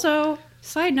 Also,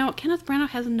 side note, Kenneth Branagh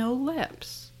has no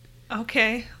lips.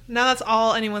 Okay. Now that's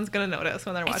all anyone's going to notice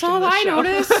when they're watching this show. That's all I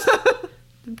notice.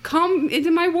 Come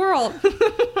into my world.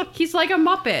 He's like a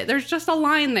Muppet. There's just a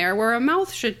line there where a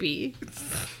mouth should be.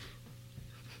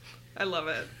 I love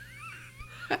it.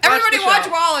 Everybody watch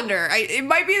Wallander. It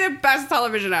might be the best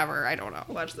television ever. I don't know.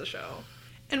 Watch the show.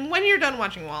 And when you're done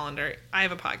watching Wallander, I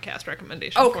have a podcast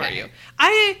recommendation for you.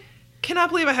 I cannot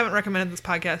believe I haven't recommended this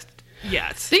podcast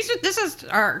yet. This is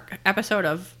our episode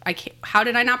of How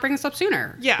Did I Not Bring This Up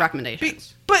Sooner?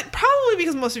 Recommendations. But probably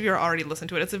because most of you are already listening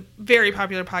to it. It's a very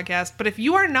popular podcast. But if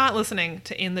you are not listening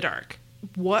to In the Dark,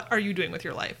 what are you doing with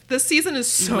your life? This season is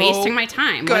so wasting my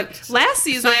time. Good. Last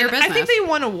season, I think they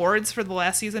won awards for the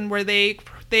last season where they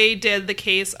did the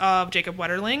case of Jacob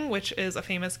Wetterling, which is a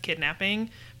famous kidnapping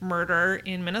murder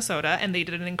in Minnesota, and they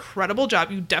did an incredible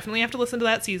job. You definitely have to listen to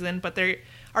that season, but they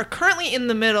are currently in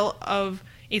the middle of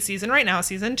a season right now,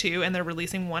 season 2, and they're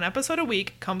releasing 1 episode a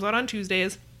week. Comes out on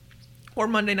Tuesdays or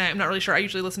Monday night. I'm not really sure. I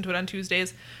usually listen to it on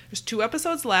Tuesdays. There's 2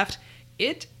 episodes left.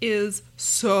 It is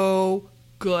so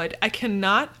good. I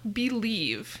cannot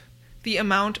believe the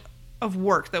amount of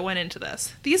work that went into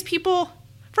this. These people,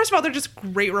 first of all, they're just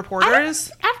great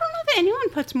reporters. I don't know that anyone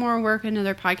puts more work into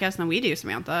their podcast than we do,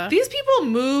 Samantha. These people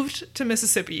moved to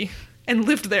Mississippi and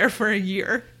lived there for a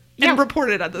year and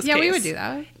reported on this case. Yeah, we would do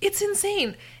that. It's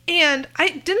insane. And I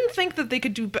didn't think that they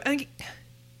could do...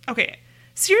 Okay,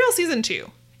 Serial Season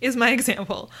 2 is my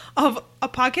example of a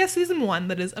podcast Season 1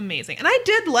 that is amazing. And I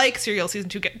did like Serial Season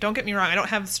 2. Don't get me wrong. I don't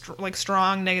have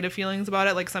strong negative feelings about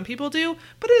it like some people do.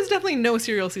 But it is definitely no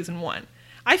Serial Season 1.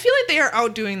 I feel like they are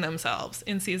outdoing themselves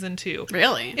in Season 2.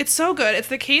 Really? It's so good. It's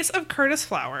the case of Curtis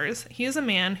Flowers. He is a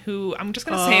man who, I'm just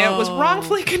going to say it, was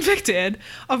wrongfully convicted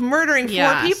of murdering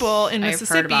 4 people in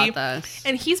Mississippi. I've heard about this.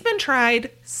 And he's been tried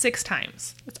 6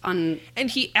 times. And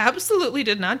he absolutely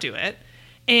did not do it.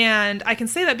 And I can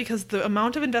say that because the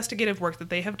amount of investigative work that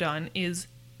they have done is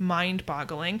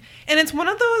mind-boggling. And it's one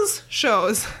of those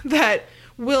shows that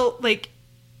will, like,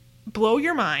 blow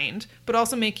your mind, but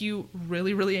also make you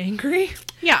really, really angry.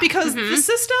 Yeah. Because the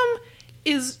system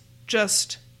is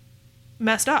just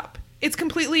messed up. It's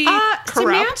completely corrupt.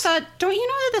 Samantha, don't you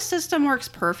know that the system works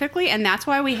perfectly and that's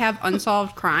why we have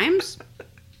unsolved crimes?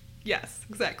 Yes,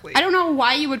 exactly. I don't know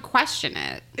why you would question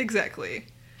it. Exactly.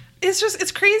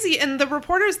 It's crazy. And the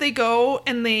reporters, they go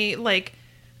and they, like,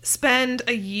 spend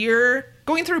a year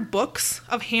going through books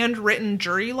of handwritten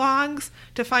jury logs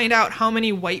to find out how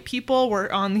many white people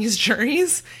were on these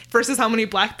juries versus how many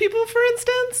black people, for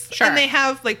instance. Sure. And they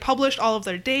have, like, published all of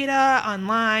their data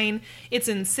online. It's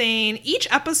insane. Each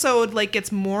episode, like,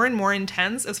 gets more and more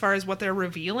intense as far as what they're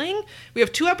revealing. We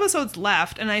have 2 episodes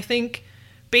left, and I think,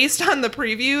 based on the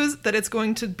previews, that it's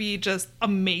going to be just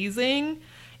amazing.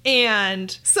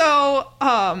 And so,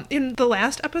 in the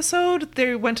last episode,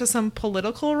 they went to some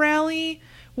political rally,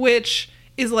 which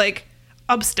is, like,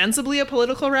 ostensibly a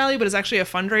political rally, but is actually a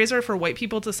fundraiser for white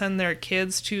people to send their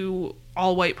kids to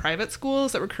all-white private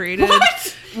schools that were created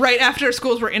right after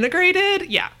schools were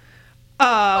integrated. Yeah.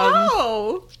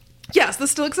 Yes,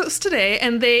 this still exists today,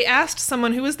 and they asked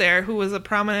someone who was there, who was a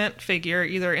prominent figure,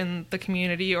 either in the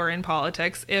community or in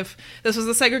politics, if this was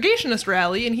a segregationist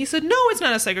rally, and he said, no, it's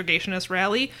not a segregationist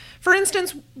rally. For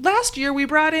instance, last year we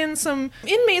brought in some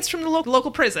inmates from the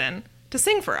local prison to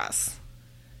sing for us,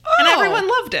 and everyone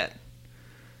loved it.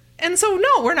 And so,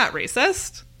 no, we're not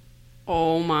racist.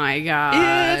 Oh my God.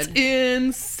 It's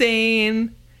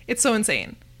insane. It's so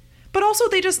insane. But also,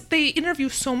 they interview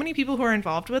so many people who are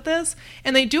involved with this,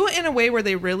 and they do it in a way where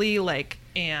they really, like,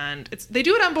 and they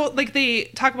do it on both, like, they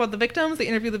talk about the victims, they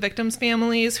interview the victims'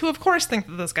 families, who, of course, think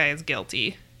that this guy is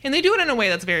guilty. And they do it in a way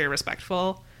that's very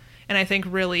respectful, and I think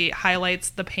really highlights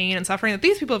the pain and suffering that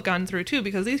these people have gone through, too,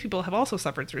 because these people have also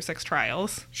suffered through 6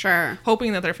 trials. Sure.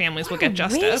 Hoping that their families will get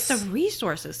justice. Waste of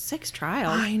resources. 6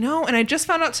 trials. I know, and I just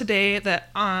found out today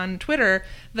that on Twitter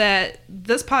that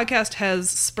this podcast has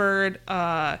spurred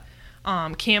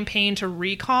campaign to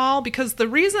recall, because the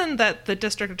reason that the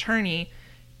district attorney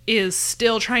is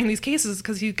still trying these cases is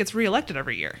because he gets reelected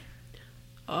every year.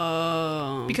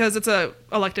 Oh. Because it's a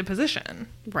elected position.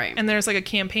 Right. And there's, like, a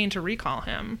campaign to recall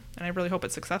him, and I really hope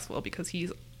it's successful because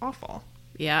he's awful.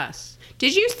 Yes.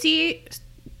 Did you see,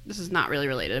 this is not really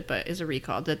related, but is a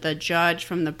recall, that the judge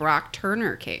from the Brock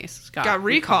Turner case got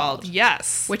recalled?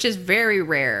 Yes. Which is very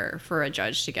rare for a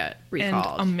judge to get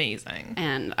recalled. And amazing.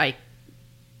 And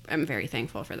I'm very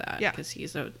thankful for that. Yeah. Because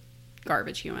he's a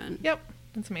garbage human. Yep.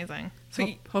 That's amazing. So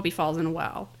hope he falls in a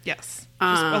well. Yes.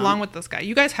 Just along with this guy.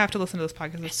 You guys have to listen to this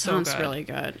podcast. It's so good. Sounds really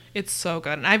good. It's so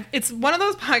good. And it's one of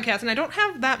those podcasts, and I don't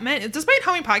have that many. Despite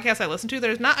how many podcasts I listen to,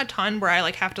 there's not a ton where I,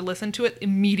 like, have to listen to it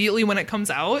immediately when it comes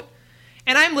out.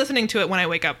 And I'm listening to it when I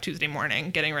wake up Tuesday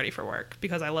morning, getting ready for work,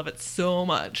 because I love it so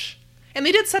much. And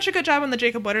they did such a good job on the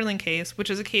Jacob Wetterling case, which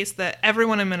is a case that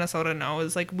everyone in Minnesota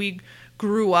knows. Like, we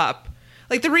grew up.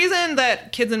 Like, the reason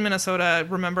that kids in Minnesota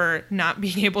remember not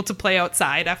being able to play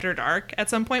outside after dark at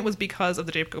some point was because of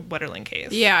the Jacob Wetterling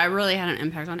case. Yeah, it really had an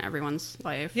impact on everyone's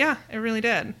life. Yeah, it really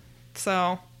did.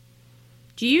 So,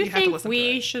 do you think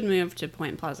we should move to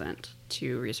Point Pleasant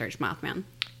to research Mothman?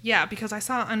 Yeah, because I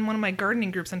saw on one of my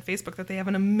gardening groups on Facebook that they have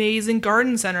an amazing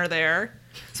garden center there.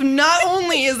 So not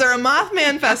only is there a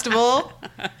Mothman festival,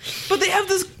 but they have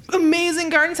this amazing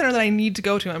garden center that I need to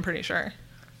go to, I'm pretty sure.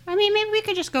 I mean, maybe we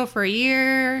could just go for a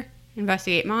year,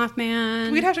 investigate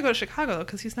Mothman. We'd have to go to Chicago, though,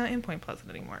 because he's not in Point Pleasant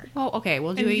anymore. Well, okay,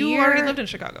 we'll do a year. You already lived in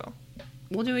Chicago.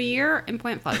 We'll do a year in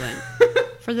Point Pleasant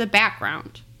for the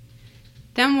background.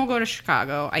 Then we'll go to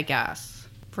Chicago, I guess,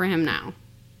 for him now.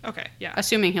 Okay, yeah.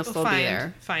 Assuming he'll still be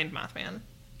there. Find Mothman.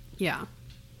 Yeah.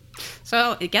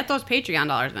 So get those Patreon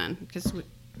dollars in, because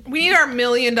we need our $1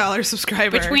 million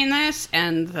subscriber. Between this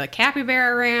and the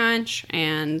Capybara Ranch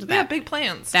and we have big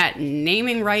plans. That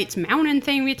naming rights mountain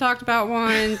thing we talked about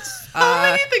once. How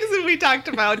many things have we talked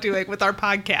about doing with our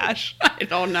podcast? I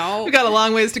don't know. We got a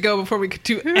long ways to go before we could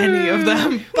do any of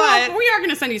them. But well, we are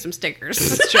going to send you some stickers.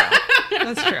 That's true.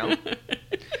 That's true.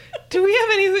 Do we have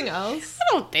anything else?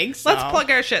 I don't think so. Let's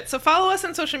plug our shit. So follow us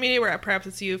on social media. We're at Perhaps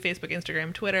It's You, Facebook,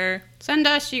 Instagram, Twitter. Send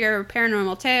us your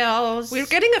paranormal tales. We're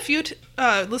getting a few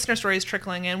listener stories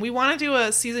trickling in. We want to do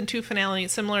a season 2 finale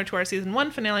similar to our season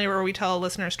 1 finale where we tell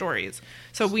listener stories.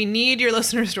 So we need your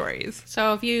listener stories.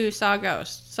 So if you saw a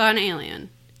ghost, saw an alien,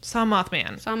 saw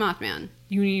Mothman,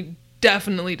 you need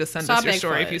definitely to send us your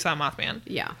story if you saw Mothman.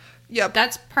 Yeah. Yep.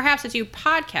 That's Perhaps It's You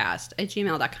podcast at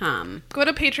gmail.com. Go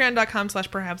to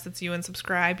patreon.com/perhaps it's you and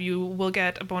subscribe. You will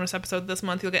get a bonus episode this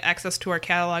month. You'll get access to our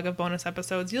catalog of bonus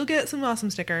episodes. You'll get some awesome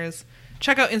stickers.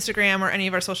 Check out Instagram or any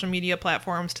of our social media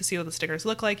platforms to see what the stickers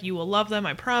look like. You will love them,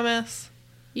 I promise.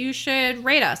 You should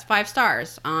rate us 5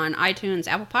 stars on iTunes,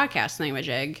 Apple Podcasts, Language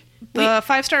Egg. The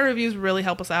 5-star reviews really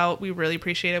help us out. We really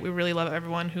appreciate it. We really love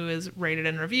everyone who is rated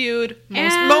and reviewed.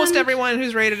 Most everyone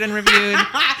who's rated and reviewed.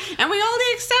 And we only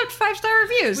accept 5-star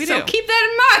reviews. We so do. keep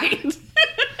that in mind.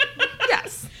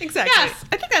 Yes, exactly. Yes,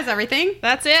 I think that's everything.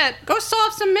 That's it. Go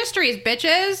solve some mysteries,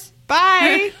 bitches.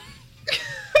 Bye.